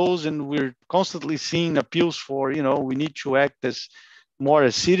shows, and we're constantly seeing appeals for, we need to act as more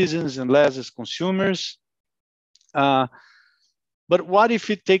as citizens and less as consumers. But what if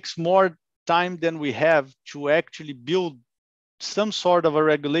it takes more time than we have to actually build some sort of a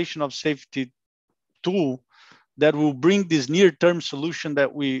regulation of safety tool that will bring this near-term solution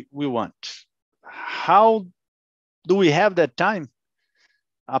that we want? How do we have that time?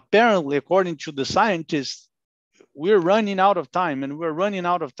 Apparently, according to the scientists, we're running out of time, and we're running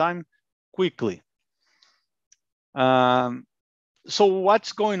out of time quickly. So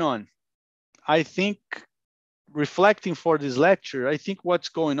what's going on? I think, reflecting for this lecture, I think what's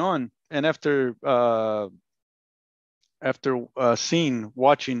going on, and after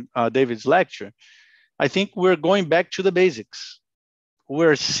watching David's lecture, I think we're going back to the basics.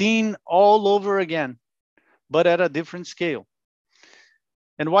 We're seeing all over again, but at a different scale.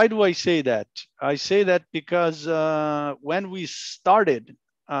 And why do I say that? I say that because when we started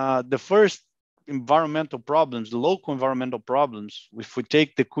the first environmental problems, the local environmental problems, if we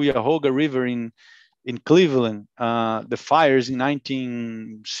take the Cuyahoga River in Cleveland, the fires in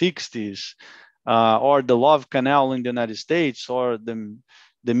 1960s, or the Love Canal in the United States, or the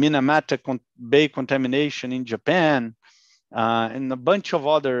Minamata Bay contamination in Japan, and a bunch of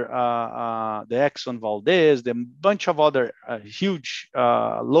other, the Exxon Valdez, the bunch of other huge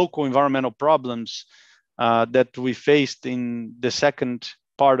local environmental problems that we faced in the second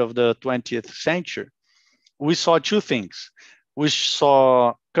part of the 20th century, we saw two things. We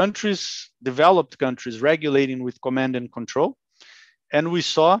saw countries, developed countries, regulating with command and control, and we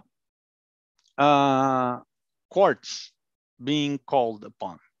saw courts being called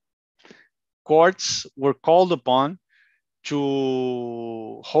upon. Courts were called upon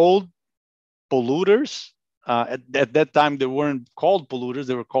to hold polluters. At that time, they weren't called polluters,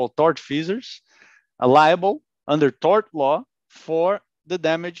 they were called tortfeasors, liable under tort law for the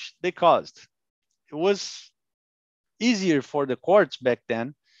damage they caused. It was easier for the courts back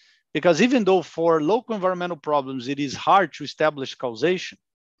then, because even though for local environmental problems, it is hard to establish causation.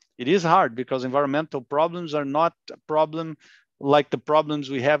 It is hard because environmental problems are not a problem like the problems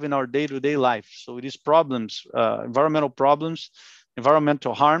we have in our day-to-day life. So it is problems, environmental problems,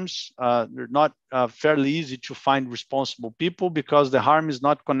 environmental harms. They're not fairly easy to find responsible people because the harm is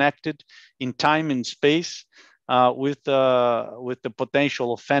not connected in time and space with the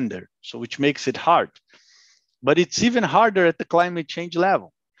potential offender, so which makes it hard. But it's even harder at the climate change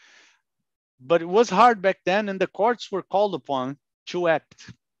level. But it was hard back then, and the courts were called upon to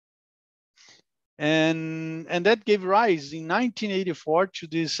act. And that gave rise in 1984 to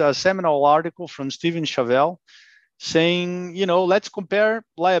this seminal article from Stephen Chavelle saying, let's compare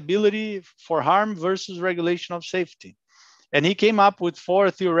liability for harm versus regulation of safety. And he came up with 4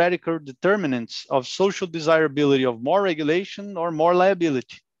 theoretical determinants of social desirability of more regulation or more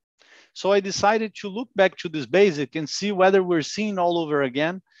liability. So I decided to look back to this basic and see whether we're seeing all over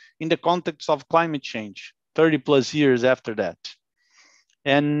again in the context of climate change, 30 plus years after that.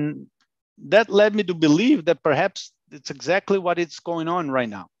 And that led me to believe that perhaps it's exactly what is going on right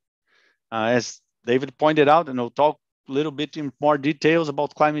now. As David pointed out, and I'll talk a little bit in more details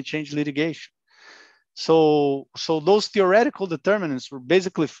about climate change litigation. So those theoretical determinants were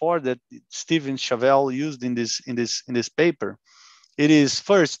basically 4 that Stephen Chavelle used in this paper. It is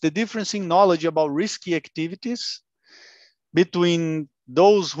first, the difference in knowledge about risky activities between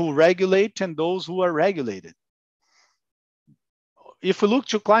those who regulate and those who are regulated. If we look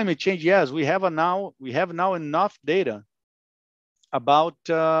to climate change, yes, we have now enough data about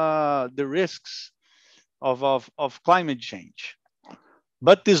the risks of climate change.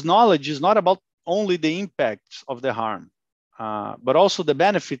 But this knowledge is not about only the impacts of the harm, but also the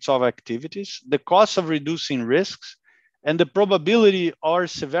benefits of activities, the cost of reducing risks, and the probability or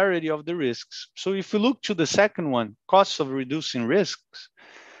severity of the risks. So if we look to the second one, costs of reducing risks,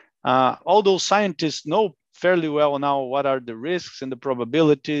 although scientists know fairly well now what are the risks and the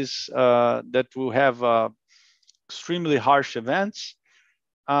probabilities that will have extremely harsh events,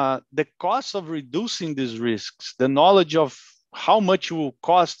 the cost of reducing these risks, the knowledge of how much it will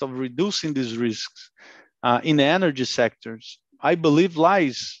cost of reducing these risks in the energy sectors, I believe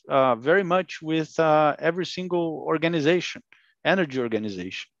lies very much with every single organization, energy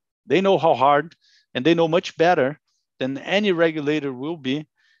organization. They know how hard, and they know much better than any regulator will be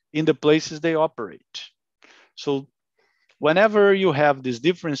in the places they operate. So whenever you have this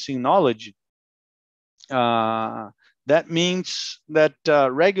difference in knowledge, that means that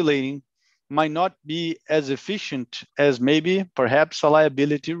regulating might not be as efficient as maybe perhaps a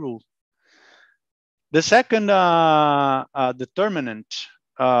liability rule. The second determinant,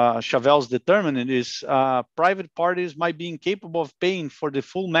 Chavelle's determinant, is private parties might be incapable of paying for the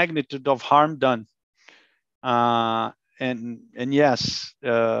full magnitude of harm done. And yes,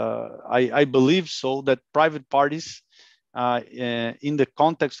 I believe so, that private parties in the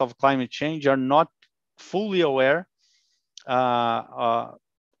context of climate change are not fully aware of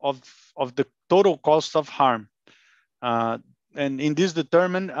the total cost of harm. And in this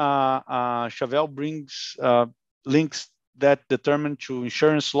determinant, Chavelle brings links that determine to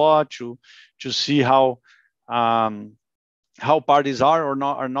insurance law to see how parties are or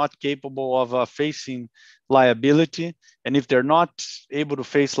are not capable of facing liability. And if they're not able to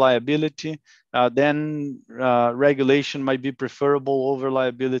face liability, then regulation might be preferable over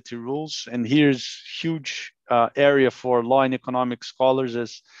liability rules. And here's huge area for law and economic scholars,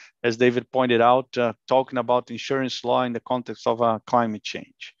 as David pointed out, talking about insurance law in the context of climate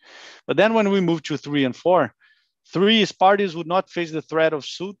change. But then when we move to 3 and 4, 3 is parties would not face the threat of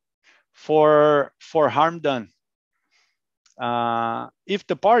suit for harm done. If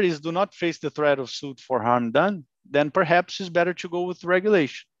the parties do not face the threat of suit for harm done, then perhaps it's better to go with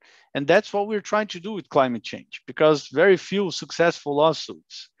regulation. And that's what we're trying to do with climate change, because very few successful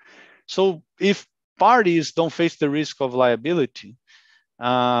lawsuits. So if parties don't face the risk of liability,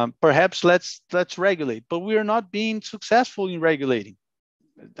 perhaps let's regulate, but we are not being successful in regulating.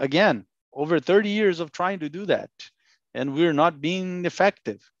 Again, over 30 years of trying to do that, and we're not being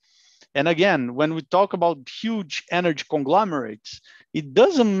effective. And again, when we talk about huge energy conglomerates, it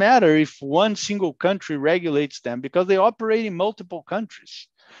doesn't matter if one single country regulates them, because they operate in multiple countries.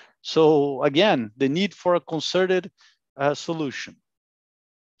 So again, the need for a concerted solution.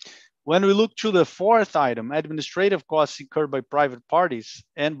 When we look to the 4th item, administrative costs incurred by private parties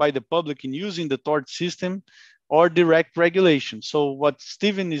and by the public in using the tort system or direct regulation. So what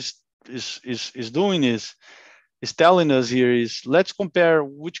Stephen is doing is telling us here is, let's compare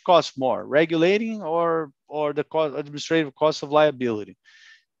which costs more, regulating or the administrative cost of liability.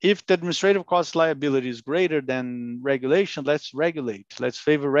 If the administrative cost liability is greater than regulation, let's regulate, let's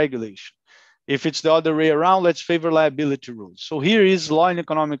favor regulation. If it's the other way around, let's favor liability rules. So here is law and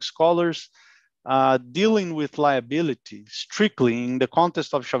economic scholars dealing with liability strictly in the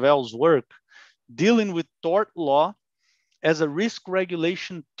context of Chavelle's work, dealing with tort law as a risk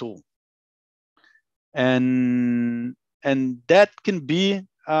regulation tool. And that can be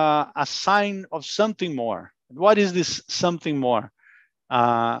a sign of something more. What is this something more?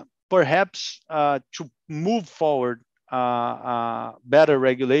 Perhaps to move forward better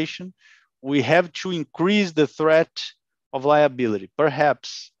regulation, we have to increase the threat of liability,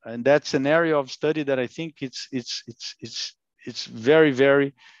 perhaps, and that's an area of study that I think it's very,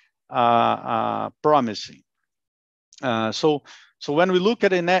 very promising. So when we look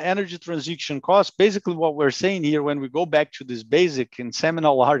at an energy transition cost, basically what we're saying here, when we go back to this basic and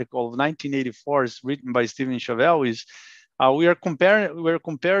seminal article of 1984, is written by Stephen Chauvel, is we're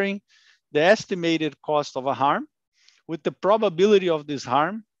comparing the estimated cost of a harm with the probability of this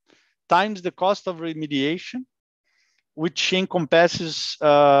harm times the cost of remediation, which encompasses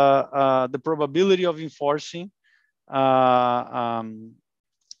the probability of enforcing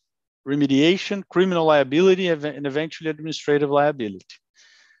remediation, criminal liability, and eventually administrative liability.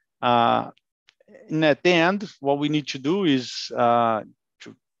 And at the end, what we need to do is to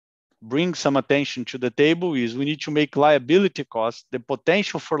bring some attention to the table is we need to make liability costs, the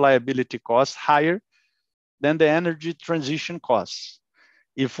potential for liability costs, higher than the energy transition costs.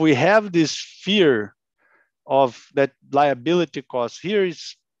 If we have this fear of that liability costs, here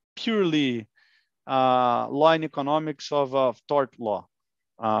is purely law and economics of tort law.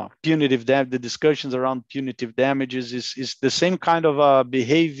 Punitive damage, the discussions around punitive damages is the same kind of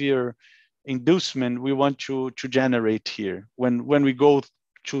behavior inducement we want to generate here when we go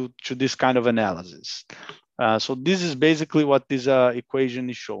to this kind of analysis. So this is basically what this equation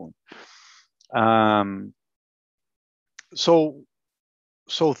is showing. So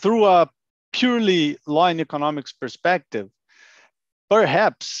through a purely law and economics perspective,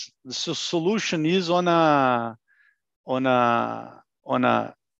 perhaps the solution is on a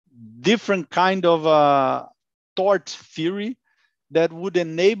different kind of tort theory that would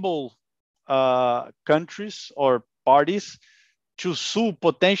enable countries or parties to sue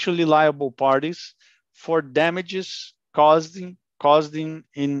potentially liable parties for damages caused due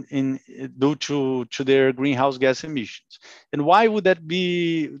to their greenhouse gas emissions. And why would that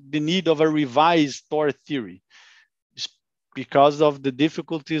be the need of a revised tort theory? It's because of the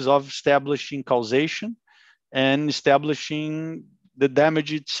difficulties of establishing causation and establishing the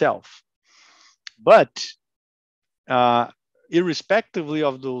damage itself. But irrespectively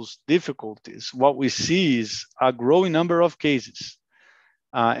of those difficulties, what we see is a growing number of cases.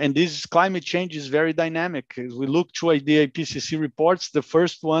 And this climate change is very dynamic. As we look to the IPCC reports, the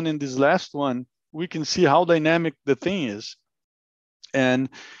first one and this last one, we can see how dynamic the thing is. And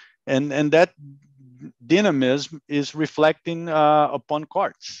that dynamism is reflecting upon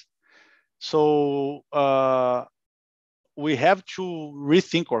courts. So we have to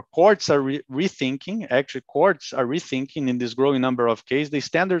rethink, or courts are rethinking, actually courts are rethinking in this growing number of cases, the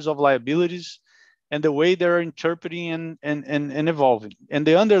standards of liabilities and the way they're interpreting and evolving. And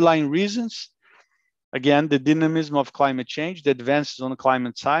the underlying reasons, again, the dynamism of climate change, the advances on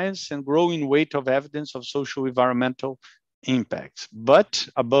climate science, and growing weight of evidence of social environmental impacts. But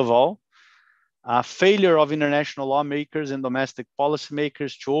above all, a failure of international lawmakers and domestic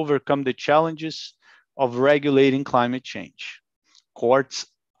policymakers to overcome the challenges of regulating climate change. Courts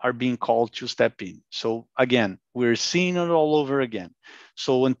are being called to step in. So again, we're seeing it all over again.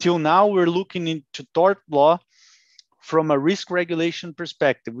 So until now, we're looking into tort law from a risk regulation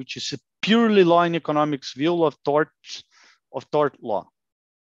perspective, which is a purely law and economics view of tort law.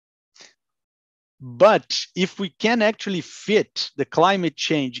 But if we can actually fit the climate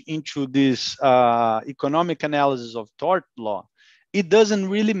change into this economic analysis of tort law, it doesn't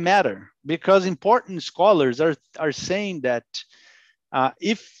really matter, because important scholars are saying that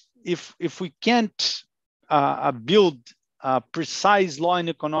if we can't build a precise law and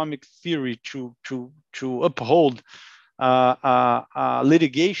economic theory to uphold a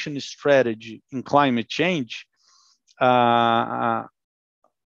litigation strategy in climate change,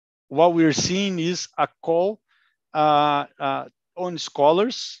 what we're seeing is a call on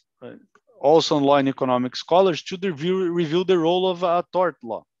scholars, also on law and economic scholars, to review the role of tort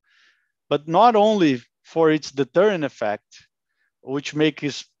law, but not only for its deterrent effect, which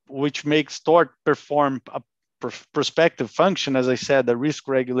makes tort perform a prospective function, as I said, a risk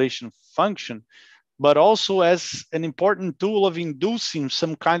regulation function, but also as an important tool of inducing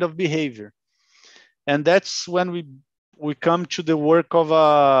some kind of behavior. And that's when we come to the work of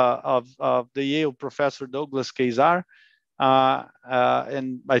the Yale professor Douglas Kezar,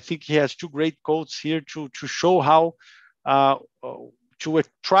 and I think he has two great quotes here to show how to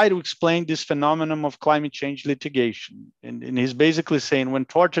try to explain this phenomenon of climate change litigation. And he's basically saying, when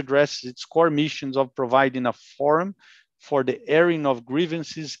tort addresses its core missions of providing a forum for the airing of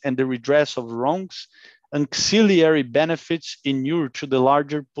grievances and the redress of wrongs, auxiliary benefits inure to the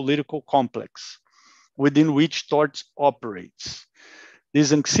larger political complex within which torts operates.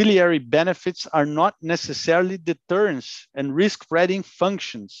 These auxiliary benefits are not necessarily deterrence and risk-spreading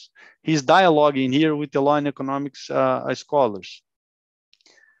functions. He's dialoguing here with the law and economics scholars.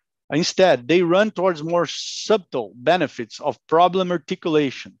 Instead, they run towards more subtle benefits of problem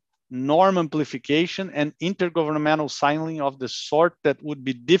articulation, norm amplification, and intergovernmental signaling of the sort that would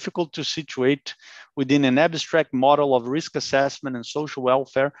be difficult to situate within an abstract model of risk assessment and social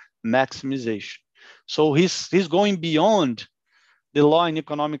welfare maximization. So he's going beyond the law and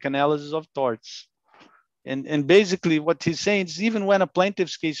economic analysis of torts. And basically what he's saying is even when a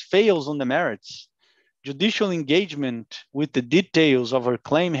plaintiff's case fails on the merits, judicial engagement with the details of her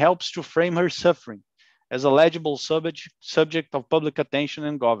claim helps to frame her suffering as a legible subject of public attention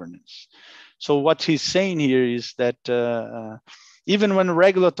and governance. So what he's saying here is that even when a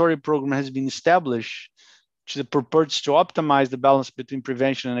regulatory program has been established, which purports to optimize the balance between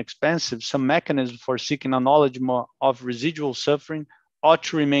prevention and expensive, some mechanism for seeking acknowledgement of residual suffering ought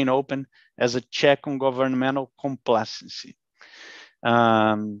to remain open as a check on governmental complacency.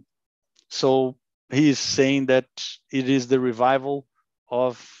 So he is saying that it is the revival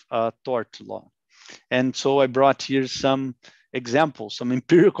of tort law. And so I brought here some examples, some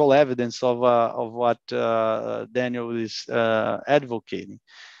empirical evidence of what Daniel is advocating.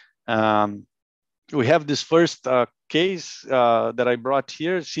 We have this first case that I brought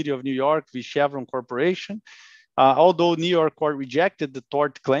here, City of New York v. Chevron Corporation. Although New York court rejected the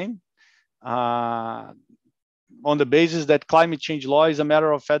tort claim on the basis that climate change law is a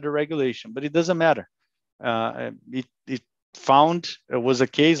matter of federal regulation, but it doesn't matter. It found it was a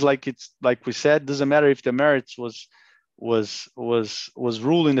case like we said, doesn't matter if the merits was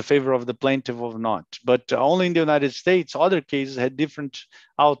ruled in the favor of the plaintiff or not. But only in the United States, other cases had different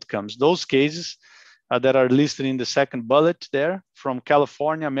outcomes. Those cases that are listed in the second bullet there from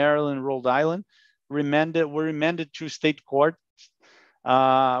California, Maryland, Rhode Island, were remanded to state court,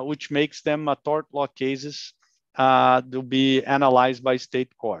 which makes them tort law cases to be analyzed by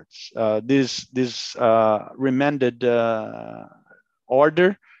state courts. This remanded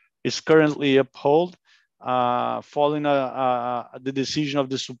order is currently upheld following the decision of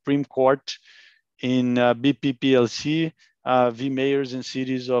the Supreme Court in BPPLC v. Mayors and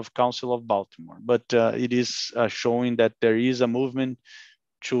Cities of Council of Baltimore. But it is showing that there is a movement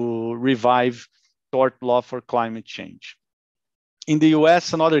to revive tort law for climate change. In the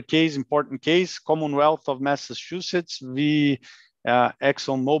US, another case, important case, Commonwealth of Massachusetts v.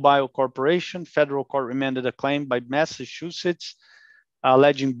 ExxonMobil Corporation. Federal court remanded a claim by Massachusetts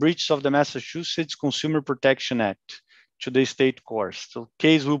alleging breach of the Massachusetts Consumer Protection Act to the state courts. So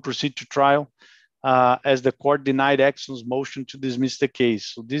case will proceed to trial as the court denied Exxon's motion to dismiss the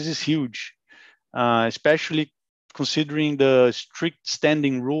case. So this is huge, especially considering the strict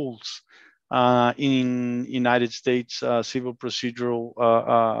standing rules in United States civil procedural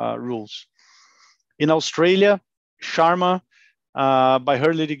rules. In Australia, Sharma, by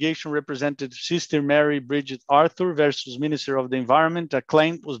her litigation, represented Sister Mary Bridget Arthur versus Minister of the Environment. A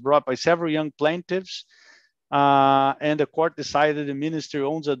claim was brought by several young plaintiffs, and the court decided the minister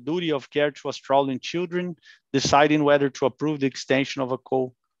owns a duty of care to Australian children, deciding whether to approve the extension of a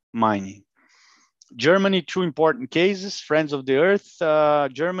coal mining. Germany, two important cases, Friends of the Earth,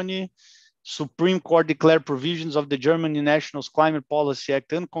 Germany, Supreme Court declared provisions of the German National Climate Policy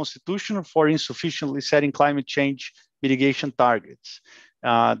Act unconstitutional for insufficiently setting climate change mitigation targets.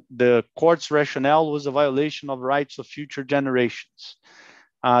 The court's rationale was a violation of rights of future generations.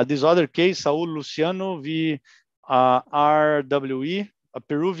 This other case, Saul Luciano v. RWE, a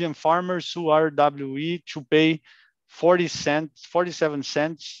Peruvian farmer sued RWE to pay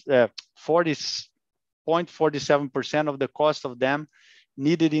 40.47% of the cost of dam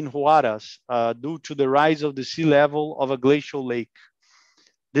needed in Huaraz due to the rise of the sea level of a glacial lake.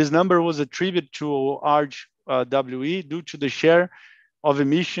 This number was attributed to RWE due to the share of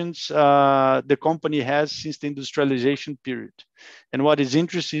emissions the company has since the industrialization period. And what is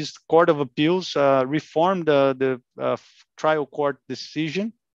interesting is the Court of Appeals reformed the trial court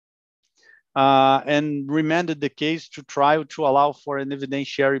decision and remanded the case to trial to allow for an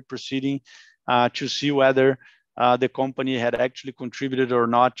evidentiary proceeding to see whether the company had actually contributed or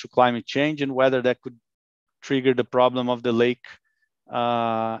not to climate change and whether that could trigger the problem of the lake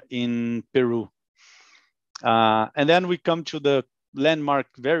in Peru. And then we come to the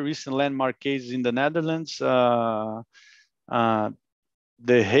very recent landmark case in the Netherlands. The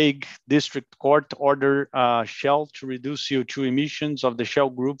Hague District Court ordered Shell to reduce CO2 emissions of the Shell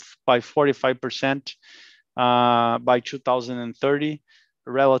Group by 45% by 2030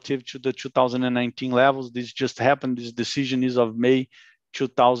 relative to the 2019 levels. This just happened. This decision is of May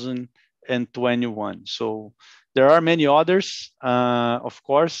 2021. So There are many others, of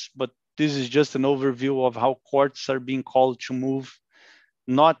course, but this is just an overview of how courts are being called to move,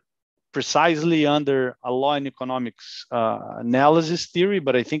 not precisely under a law and economics analysis theory,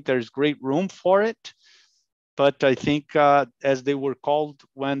 but I think there's great room for it. But I think as they were called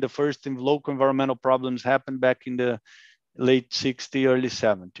when the first local environmental problems happened back in the late 60s, early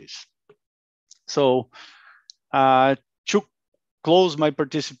 70s. So to close my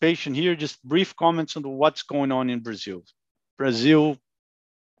participation here, just brief comments on what's going on in Brazil. Brazil,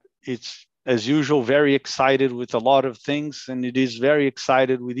 it's as usual, very excited with a lot of things, and it is very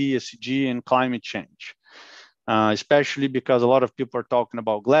excited with ESG and climate change, especially because a lot of people are talking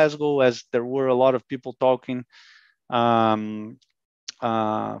about Glasgow, as there were a lot of people talking back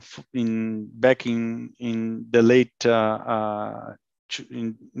in the late,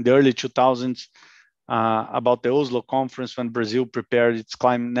 in the early 2000s, about the Oslo conference when Brazil prepared its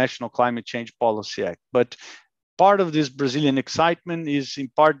National Climate Change Policy Act. But part of this Brazilian excitement is in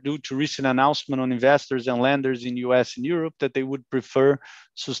part due to recent announcement on investors and lenders in US and Europe that they would prefer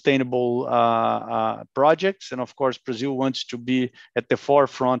sustainable projects. And of course, Brazil wants to be at the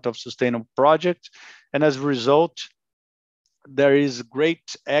forefront of sustainable projects. And as a result, there is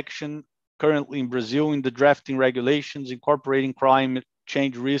great action currently in Brazil in the drafting regulations incorporating climate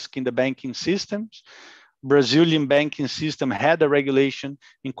change risk in the banking systems. Brazilian banking system had a regulation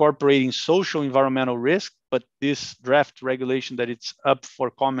incorporating social environmental risk, but this draft regulation that it's up for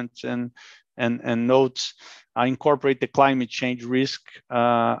comments and notes incorporate the climate change risk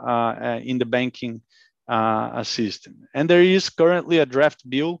in the banking system. And there is currently a draft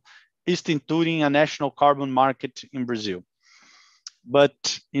bill instituting a national carbon market in Brazil.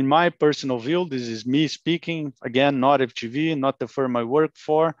 But in my personal view, this is me speaking, again, not FGV, not the firm I work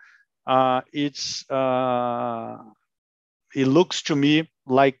for. It looks to me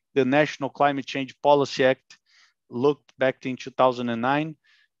like the National Climate Change Policy Act looked back in 2009,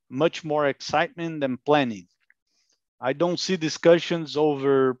 much more excitement than planning. I don't see discussions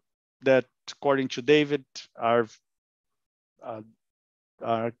over that, according to David, are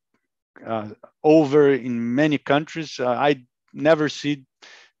over in many countries. I never see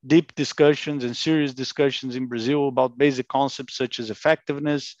deep discussions and serious discussions in Brazil about basic concepts such as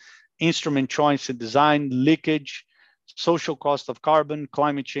effectiveness, instrument choice and design, leakage, social cost of carbon,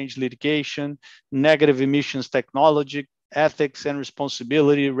 climate change litigation, negative emissions technology, ethics and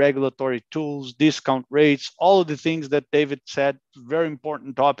responsibility, regulatory tools, discount rates, all of the things that David said, very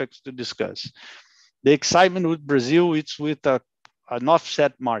important topics to discuss. The excitement with Brazil, it's with an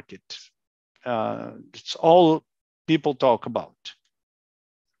offset market. It's all people talk about.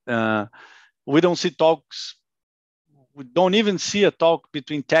 We don't see talks. We don't even see a talk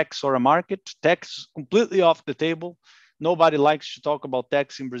between tax or a market. Tax is completely off the table. Nobody likes to talk about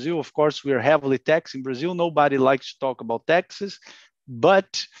tax in Brazil. Of course, we are heavily taxed in Brazil. Nobody likes to talk about taxes,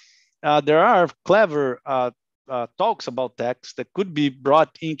 but there are clever talks about tax that could be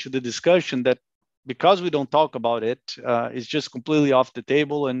brought into the discussion that because we don't talk about it, it's just completely off the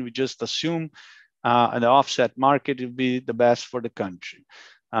table and we just assume an offset market will be the best for the country.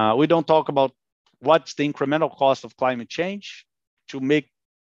 We don't talk about what's the incremental cost of climate change to make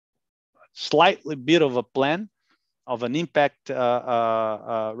slightly bit of a plan of an impact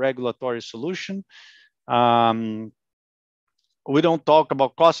regulatory solution. We don't talk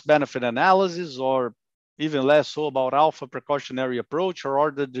about cost benefit analysis or even less so about alpha precautionary approach or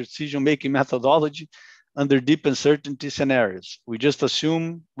other decision-making methodology under deep uncertainty scenarios. We just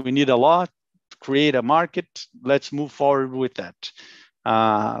assume we need a law to create a market. Let's move forward with that.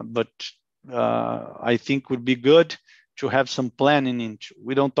 But I think would be good to have some planning into.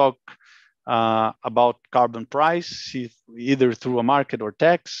 We don't talk about carbon price, either through a market or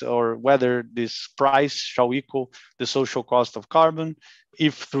tax, or whether this price shall equal the social cost of carbon.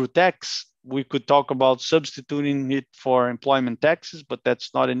 If through tax, we could talk about substituting it for employment taxes, but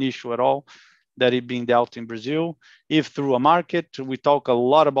that's not an issue at all that is being dealt in Brazil. If through a market, we talk a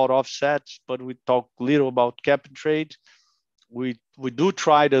lot about offsets, but we talk little about cap and trade. We do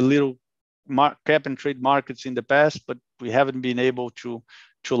try the little cap and trade markets in the past, but we haven't been able to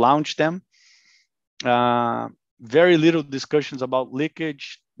launch them. Very little discussions about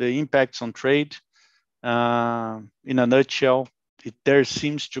leakage, the impacts on trade. In a nutshell, there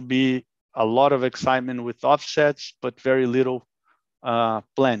seems to be a lot of excitement with offsets, but very little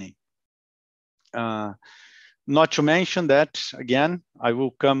planning. Not to mention that, again, I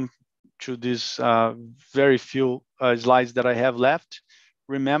will come to this very few slides that I have left.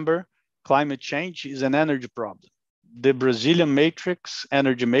 Remember, climate change is an energy problem. The Brazilian matrix,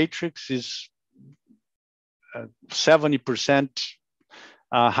 energy matrix, is 70%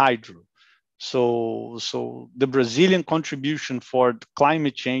 hydro. So the Brazilian contribution for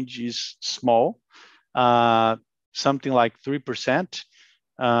climate change is small, something like 3%.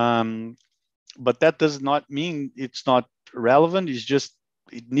 But that does not mean it's not relevant. It's just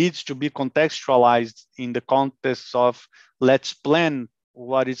it needs to be contextualized in the context of let's plan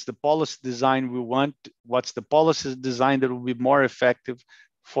what is the policy design we want, what's the policy design that will be more effective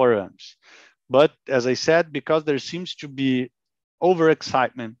for us. But as I said, because there seems to be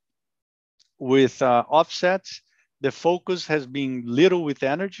overexcitement with offsets, the focus has been little with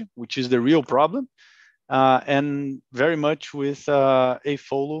energy, which is the real problem, and very much with a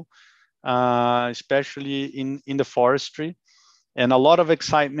follow, especially in the forestry, and a lot of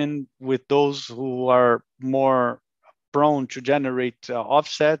excitement with those who are more prone to generate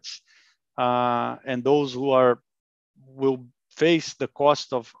offsets, and those who will face the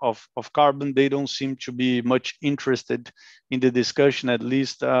cost of carbon. They don't seem to be much interested in the discussion, at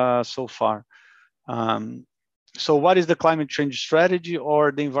least so far. So what is the climate change strategy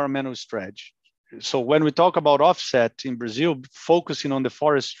or the environmental strategy? So when we talk about offset in Brazil, focusing on the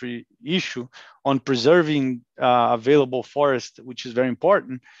forestry issue, on preserving available forest, which is very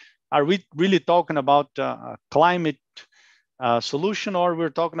important, are we really talking about a climate solution, or we're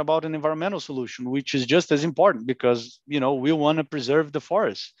talking about an environmental solution, which is just as important, because we want to preserve the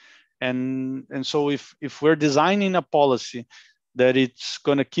forest, and so if we're designing a policy that it's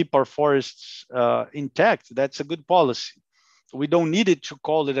going to keep our forests intact, that's a good policy. We don't need it to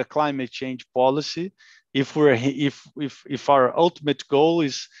call it a climate change policy if our ultimate goal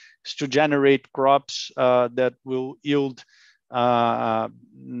is to generate crops that will yield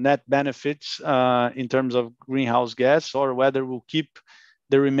net benefits in terms of greenhouse gas, or whether we'll keep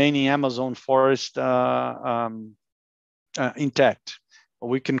the remaining Amazon forest intact.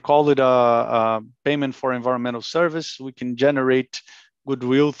 We can call it a payment for environmental service. We can generate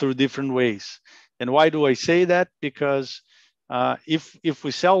goodwill through different ways. And why do I say that? Because if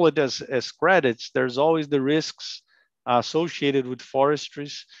we sell it as credits, there's always the risks associated with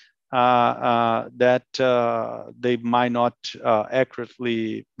forestries that they might not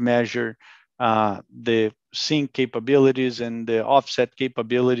accurately measure the sink capabilities and the offset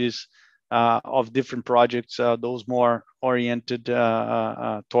capabilities of different projects, those more oriented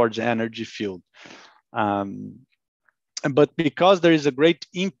towards energy field. But because there is a great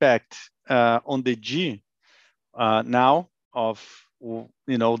impact on the G now of the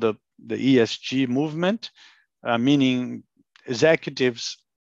ESG movement, meaning executives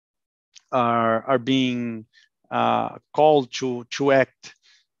are being called to act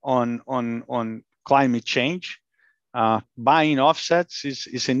on climate change. Buying offsets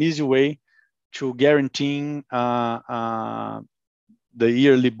is an easy way to guaranteeing the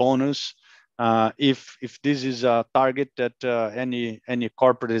yearly bonus if this is a target that any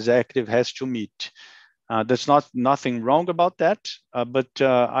corporate executive has to meet. There's nothing wrong about that, but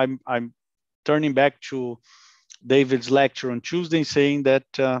I'm turning back to David's lecture on Tuesday, saying that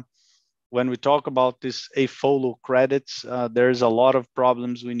when we talk about this AFOLO credits, there's a lot of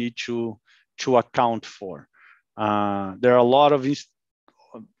problems we need to account for. There are a lot of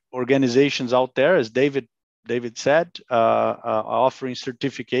organizations out there, as David said, offering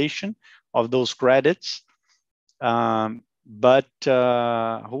certification of those credits, but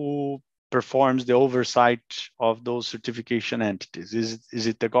who performs the oversight of those certification entities? Is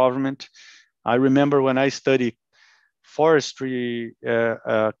it the government? I remember when I studied forestry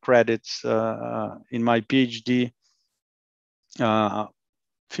credits in my PhD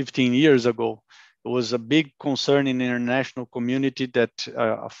 15 years ago. It was a big concern in the international community that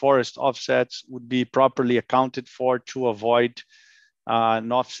forest offsets would be properly accounted for to avoid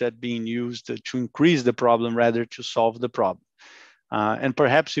an offset being used to increase the problem rather to solve the problem. And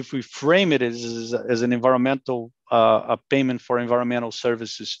perhaps if we frame it as an environmental a payment for environmental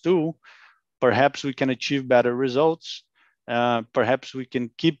services too, perhaps we can achieve better results. Perhaps we can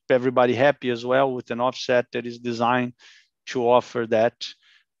keep everybody happy as well with an offset that is designed to offer that.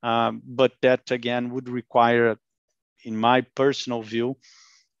 But that again would require, in my personal view,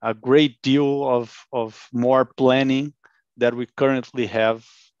 a great deal of more planning that we currently have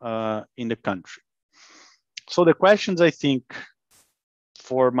in the country. So the questions, I think,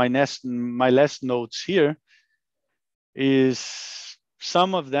 for my last notes here is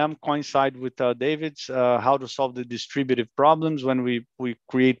some of them coincide with David's, how to solve the distributive problems when we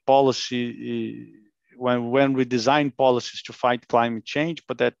create policy, when we design policies to fight climate change,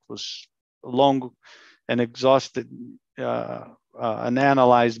 but that was long and exhausted and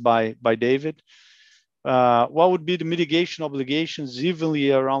analyzed by David. What would be the mitigation obligations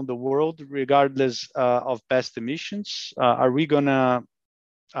evenly around the world, regardless of past emissions? Are we gonna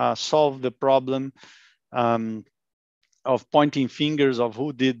solve the problem of pointing fingers of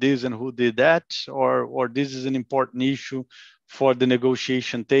who did this and who did that, or this is an important issue for the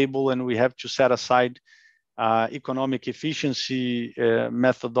negotiation table, and we have to set aside economic efficiency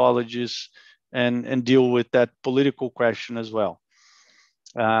methodologies and deal with that political question as well.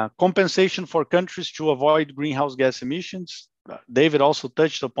 Compensation for countries to avoid greenhouse gas emissions. David also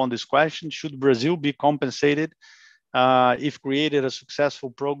touched upon this question. Should Brazil be compensated if created a successful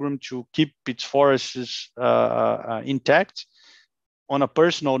program to keep its forests intact? On a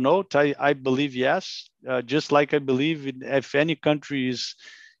personal note, I believe yes. Just like I believe if any country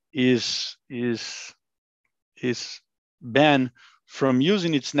is banned from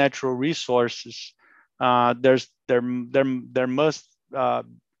using its natural resources, there must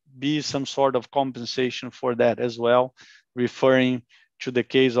be some sort of compensation for that as well, referring to the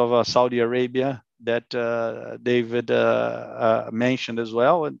case of Saudi Arabia that David mentioned as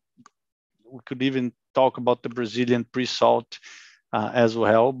well. And we could even talk about the Brazilian pre-salt as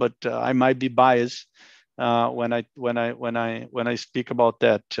well, but I might be biased when I speak about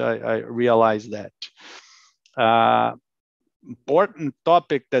that. I realize that. Important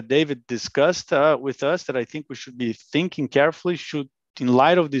topic that David discussed with us that I think we should be thinking carefully. In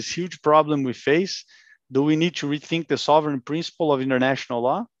light of this huge problem we face, do we need to rethink the sovereign principle of international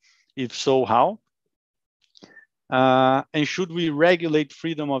law? If so, how? And should we regulate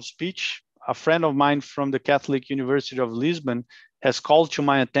freedom of speech? A friend of mine from the Catholic University of Lisbon has called to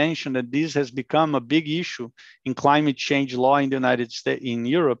my attention that this has become a big issue in climate change law in the United States, in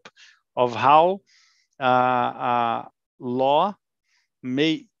Europe, of how law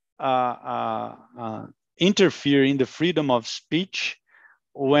may interfere in the freedom of speech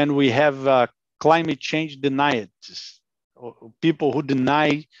when we have climate change deniers, people who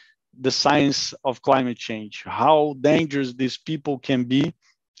deny the science of climate change, how dangerous these people can be,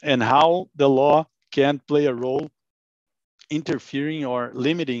 and how the law can play a role interfering or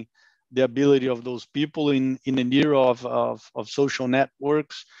limiting the ability of those people in an era of social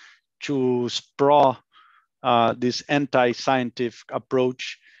networks to sprawl this anti-scientific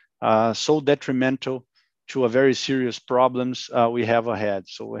approach so detrimental to a very serious problems we have ahead.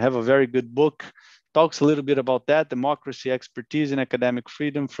 So we have a very good book, talks a little bit about that, Democracy, Expertise, and Academic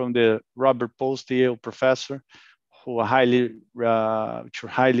Freedom, from the Robert Post, the Yale professor, who I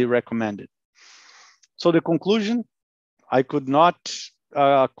highly recommend it. So the conclusion, I could not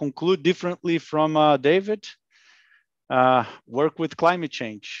conclude differently from David. Work with climate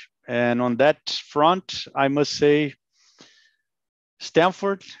change. And on that front, I must say,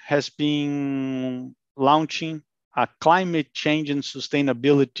 Stanford has been launching a climate change and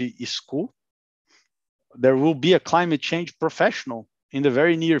sustainability school. There will be a climate change professional in the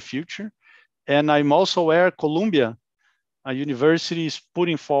very near future. And I'm also aware Columbia University is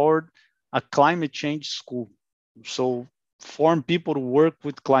putting forward a climate change school. So form people to work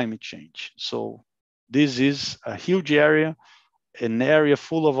with climate change. So this is a huge area, an area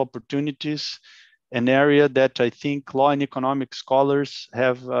full of opportunities, an area that I think law and economic scholars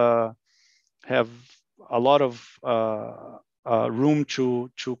have a lot of room to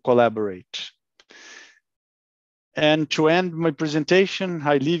collaborate. And to end my presentation,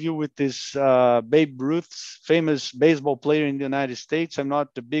 I leave you with this Babe Ruth, famous baseball player in the United States. I'm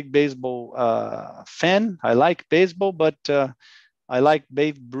not a big baseball fan. I like baseball, but I like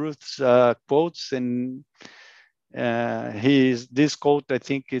Babe Ruth's quotes, and this quote, I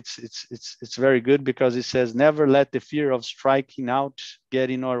think it's very good, because it says, "Never let the fear of striking out get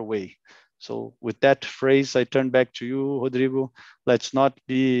in our way." So with that phrase, I turn back to you, Rodrigo. Let's not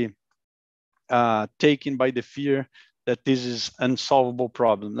be taken by the fear that this is an unsolvable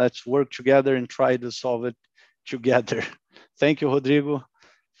problem. Let's work together and try to solve it together. Thank you, Rodrigo,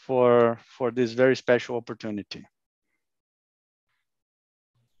 for this very special opportunity.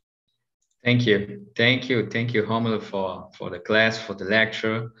 Thank you, Rômulo, for the class, for the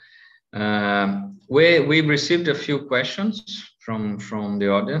lecture. We received a few questions from the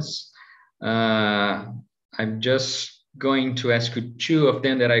audience. I'm just going to ask you two of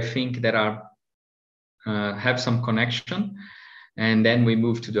them that I think that are have some connection, and then we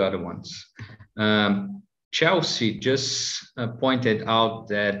move to the other ones. Chelsea just pointed out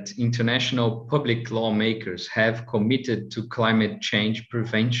that international public lawmakers have committed to climate change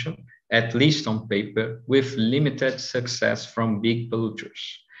prevention, at least on paper, with limited success from big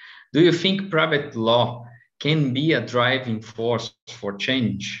polluters. Do you think private law can be a driving force for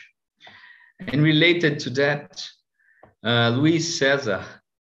change? And related to that, Luis Cesar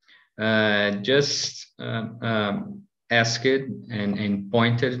just asked and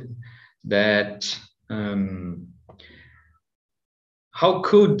pointed that How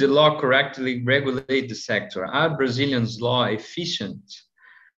could the law correctly regulate the sector? Are Brazilians' law efficient?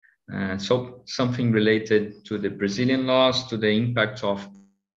 So something related to the Brazilian laws, to the impact of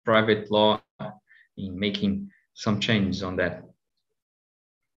private law in making some changes on that.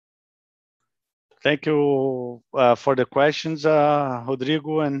 Thank you for the questions,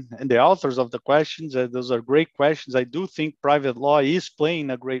 Rodrigo, and the authors of the questions. Those are great questions. I do think private law is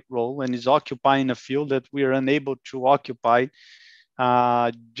playing a great role and is occupying a field that we are unable to occupy.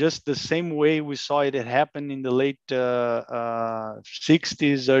 Just the same way we saw it happen in the late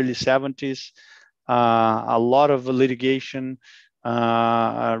 60s, early 70s, a lot of litigation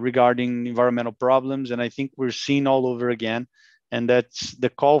regarding environmental problems, and I think we're seeing all over again. And that's the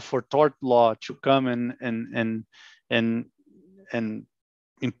call for tort law to come and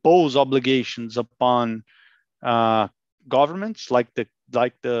impose obligations upon governments, like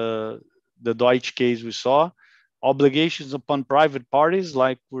the Deutsche case we saw, obligations upon private parties,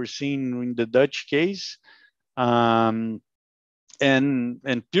 like we're seeing in the Dutch case, and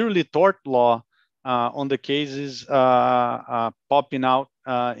purely tort law on the cases popping out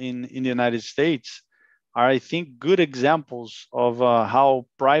in the United States are, I think, good examples of how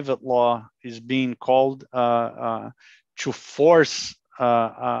private law is being called to force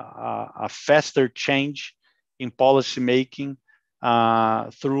a faster change in policy making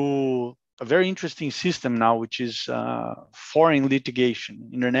through a very interesting system now, which is foreign litigation,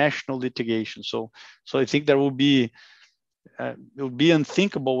 international litigation. So I think there will be it would be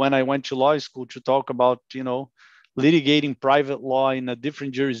unthinkable when I went to law school to talk about, litigating private law in a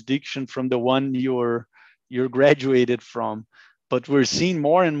different jurisdiction from the one you're graduated from. But we're seeing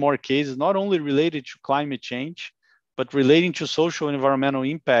more and more cases, not only related to climate change, but relating to social and environmental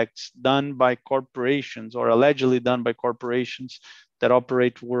impacts done by corporations or allegedly done by corporations that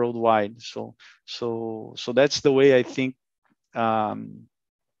operate worldwide. So that's the way I think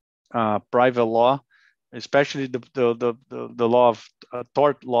private law, especially the law of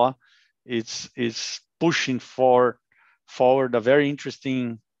tort law, is pushing forward a very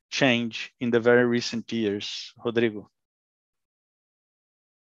interesting change in the very recent years. Rodrigo.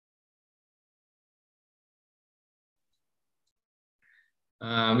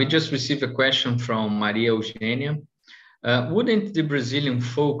 We just received a question from Maria Eugenia. Wouldn't the Brazilian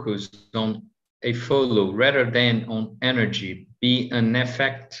focus on a follow rather than on energy be an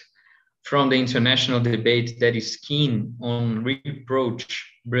effect from the international debate that is keen on reproach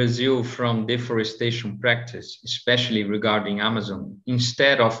Brazil from deforestation practice, especially regarding Amazon,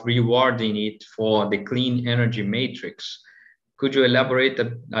 instead of rewarding it for the clean energy matrix? Could you elaborate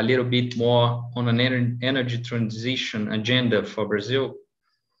a little bit more on an energy transition agenda for Brazil?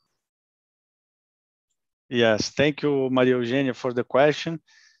 Yes, thank you, Maria Eugenia, for the question.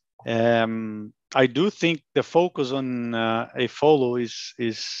 I do think the focus on a follow is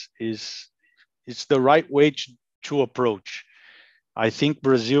the right way to approach. I think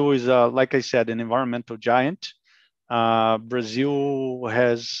Brazil is, like I said, an environmental giant. Brazil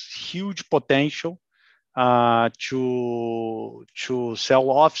has huge potential to sell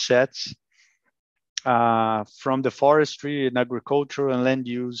offsets from the forestry and agriculture and land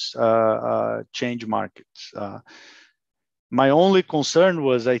use change markets. My only concern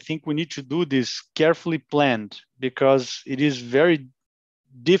was, I think we need to do this carefully planned, because it is very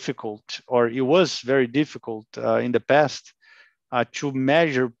difficult, or it was very difficult in the past to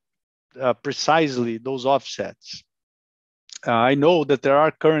measure precisely those offsets. I know that there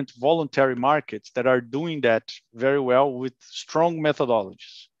are current voluntary markets that are doing that very well with strong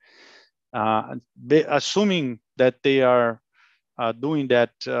methodologies. Assuming that they are doing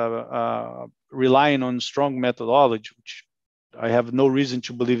that relying on strong methodology, which I have no reason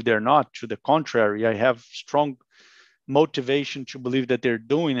to believe they're not. To the contrary, I have strong motivation to believe that they're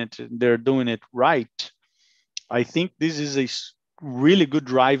doing it right. I think this is a really good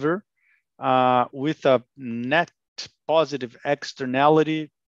driver with a net positive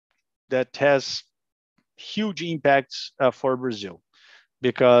externality that has huge impacts for Brazil.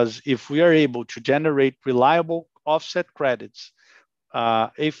 Because if we are able to generate reliable offset credits,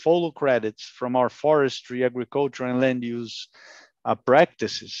 follow credits from our forestry, agriculture, and land use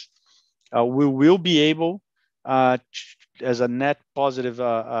practices, we will be able, as a net positive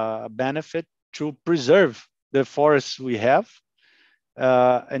benefit, to preserve the forests we have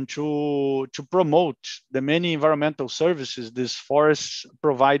and to promote the many environmental services these forests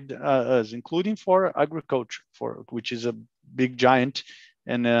provide us, including for agriculture, which is a big giant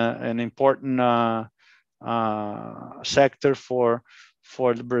and an important sector for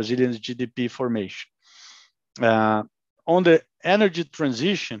the Brazilian GDP formation. On the energy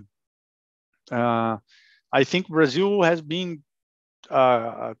transition, I think Brazil has been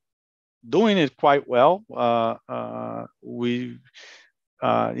doing it quite well.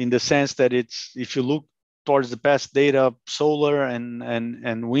 In the sense that if you look towards the past data, solar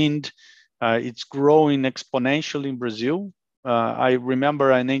and wind, it's growing exponentially in Brazil. I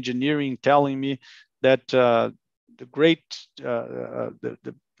remember an engineering telling me that the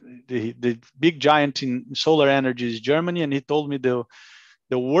big giant in solar energy is Germany, and he told me the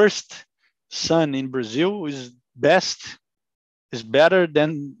worst sun in Brazil is better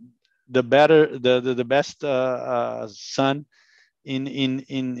than the best sun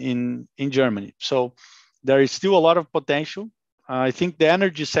in Germany. So there is still a lot of potential. I think the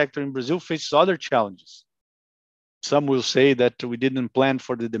energy sector in Brazil faces other challenges. Some will say that we didn't plan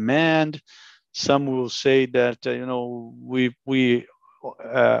for the demand. Some will say that we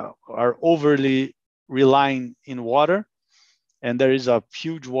are overly relying in water, and there is a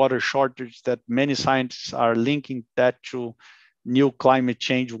huge water shortage that many scientists are linking that to new climate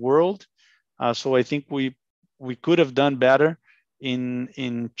change world. So I think we could have done better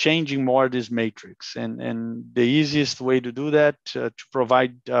in changing more this matrix, and the easiest way to do that to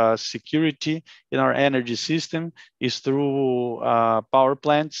provide security in our energy system is through power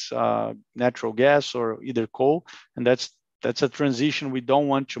plants, natural gas or either coal, and that's a transition we don't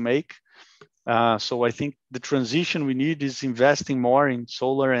want to make. So I think the transition we need is investing more in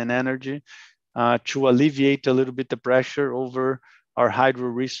solar and energy to alleviate a little bit the pressure over our hydro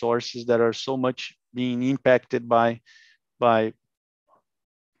resources that are so much being impacted by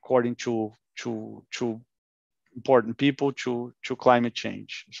according to important people to climate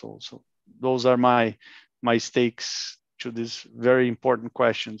change. So those are my stakes to these very important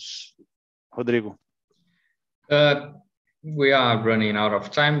questions, Rodrigo. We are running out of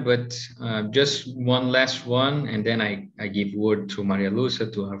time, but just one last one, and then I give word to Maria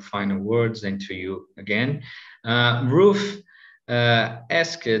Lúcia to her final words, and to you again. Ruth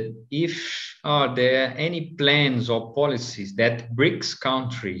asked if are there any plans or policies that BRICS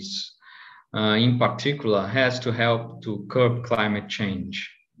countries in particular has to help to curb climate change?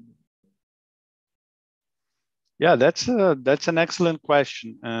 Yeah, that's an excellent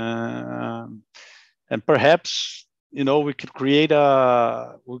question, and perhaps we could create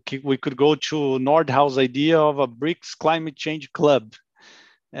we could go to Nordhaus' idea of a BRICS climate change club,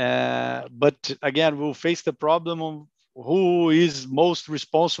 but again we'll face the problem of who is most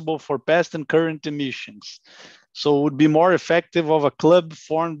responsible for past and current emissions. So it would be more effective of a club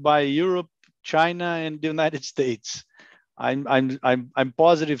formed by Europe, China, and the United States. I'm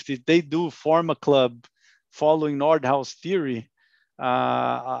positive if they do form a club following Nordhaus' theory,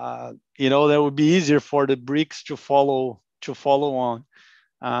 that would be easier for the BRICS to follow on.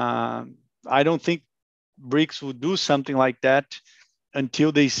 I don't think BRICS would do something like that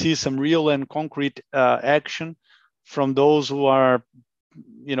until they see some real and concrete action from those who are,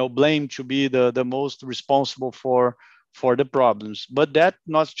 blamed to be the most responsible for the problems. But that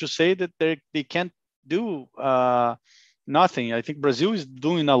not to say that they can't do nothing. I think Brazil is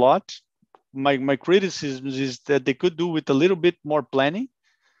doing a lot. My criticism is that they could do with a little bit more planning,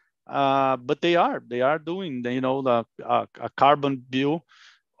 but they are doing. A carbon bill,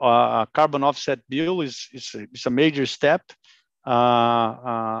 a carbon offset bill is a major step.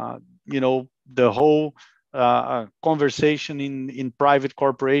 The whole conversation in private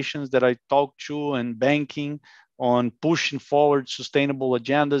corporations that I talked to and banking on pushing forward sustainable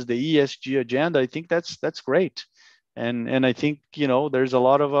agendas, the ESG agenda. I think that's great. And I think, there's a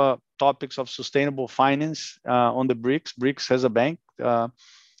lot of topics of sustainable finance on the BRICS. BRICS has a bank,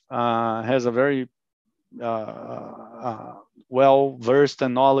 has a very well-versed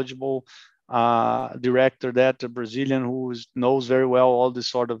and knowledgeable director, that a Brazilian who knows very well all this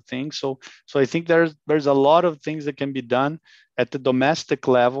sort of things. So I think there's a lot of things that can be done at the domestic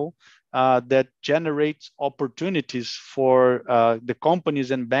level that generates opportunities for the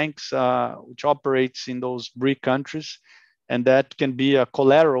companies and banks which operates in those BRIC countries, and that can be a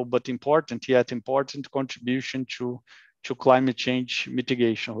collateral but important contribution to climate change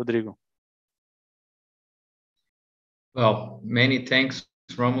mitigation. Rodrigo. Well, many thanks,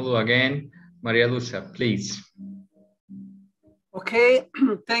 Rômulo, again. Maria Lúcia, please. Okay,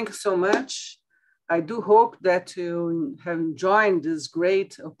 thank you so much. I do hope that you have enjoyed this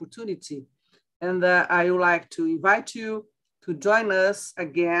great opportunity, and I would like to invite you to join us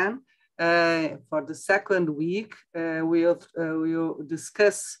again for the second week. We'll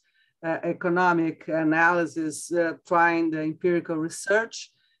discuss economic analysis, trying the empirical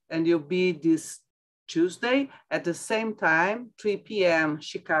research, and you'll be this Tuesday at the same time, 3 p.m.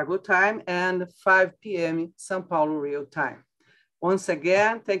 Chicago time and 5 p.m. São Paulo real time. Once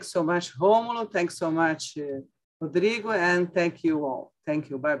again, thanks so much, Rômulo. Thanks so much, Rodrigo, and thank you all. Thank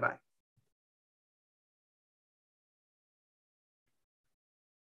you. Bye-bye.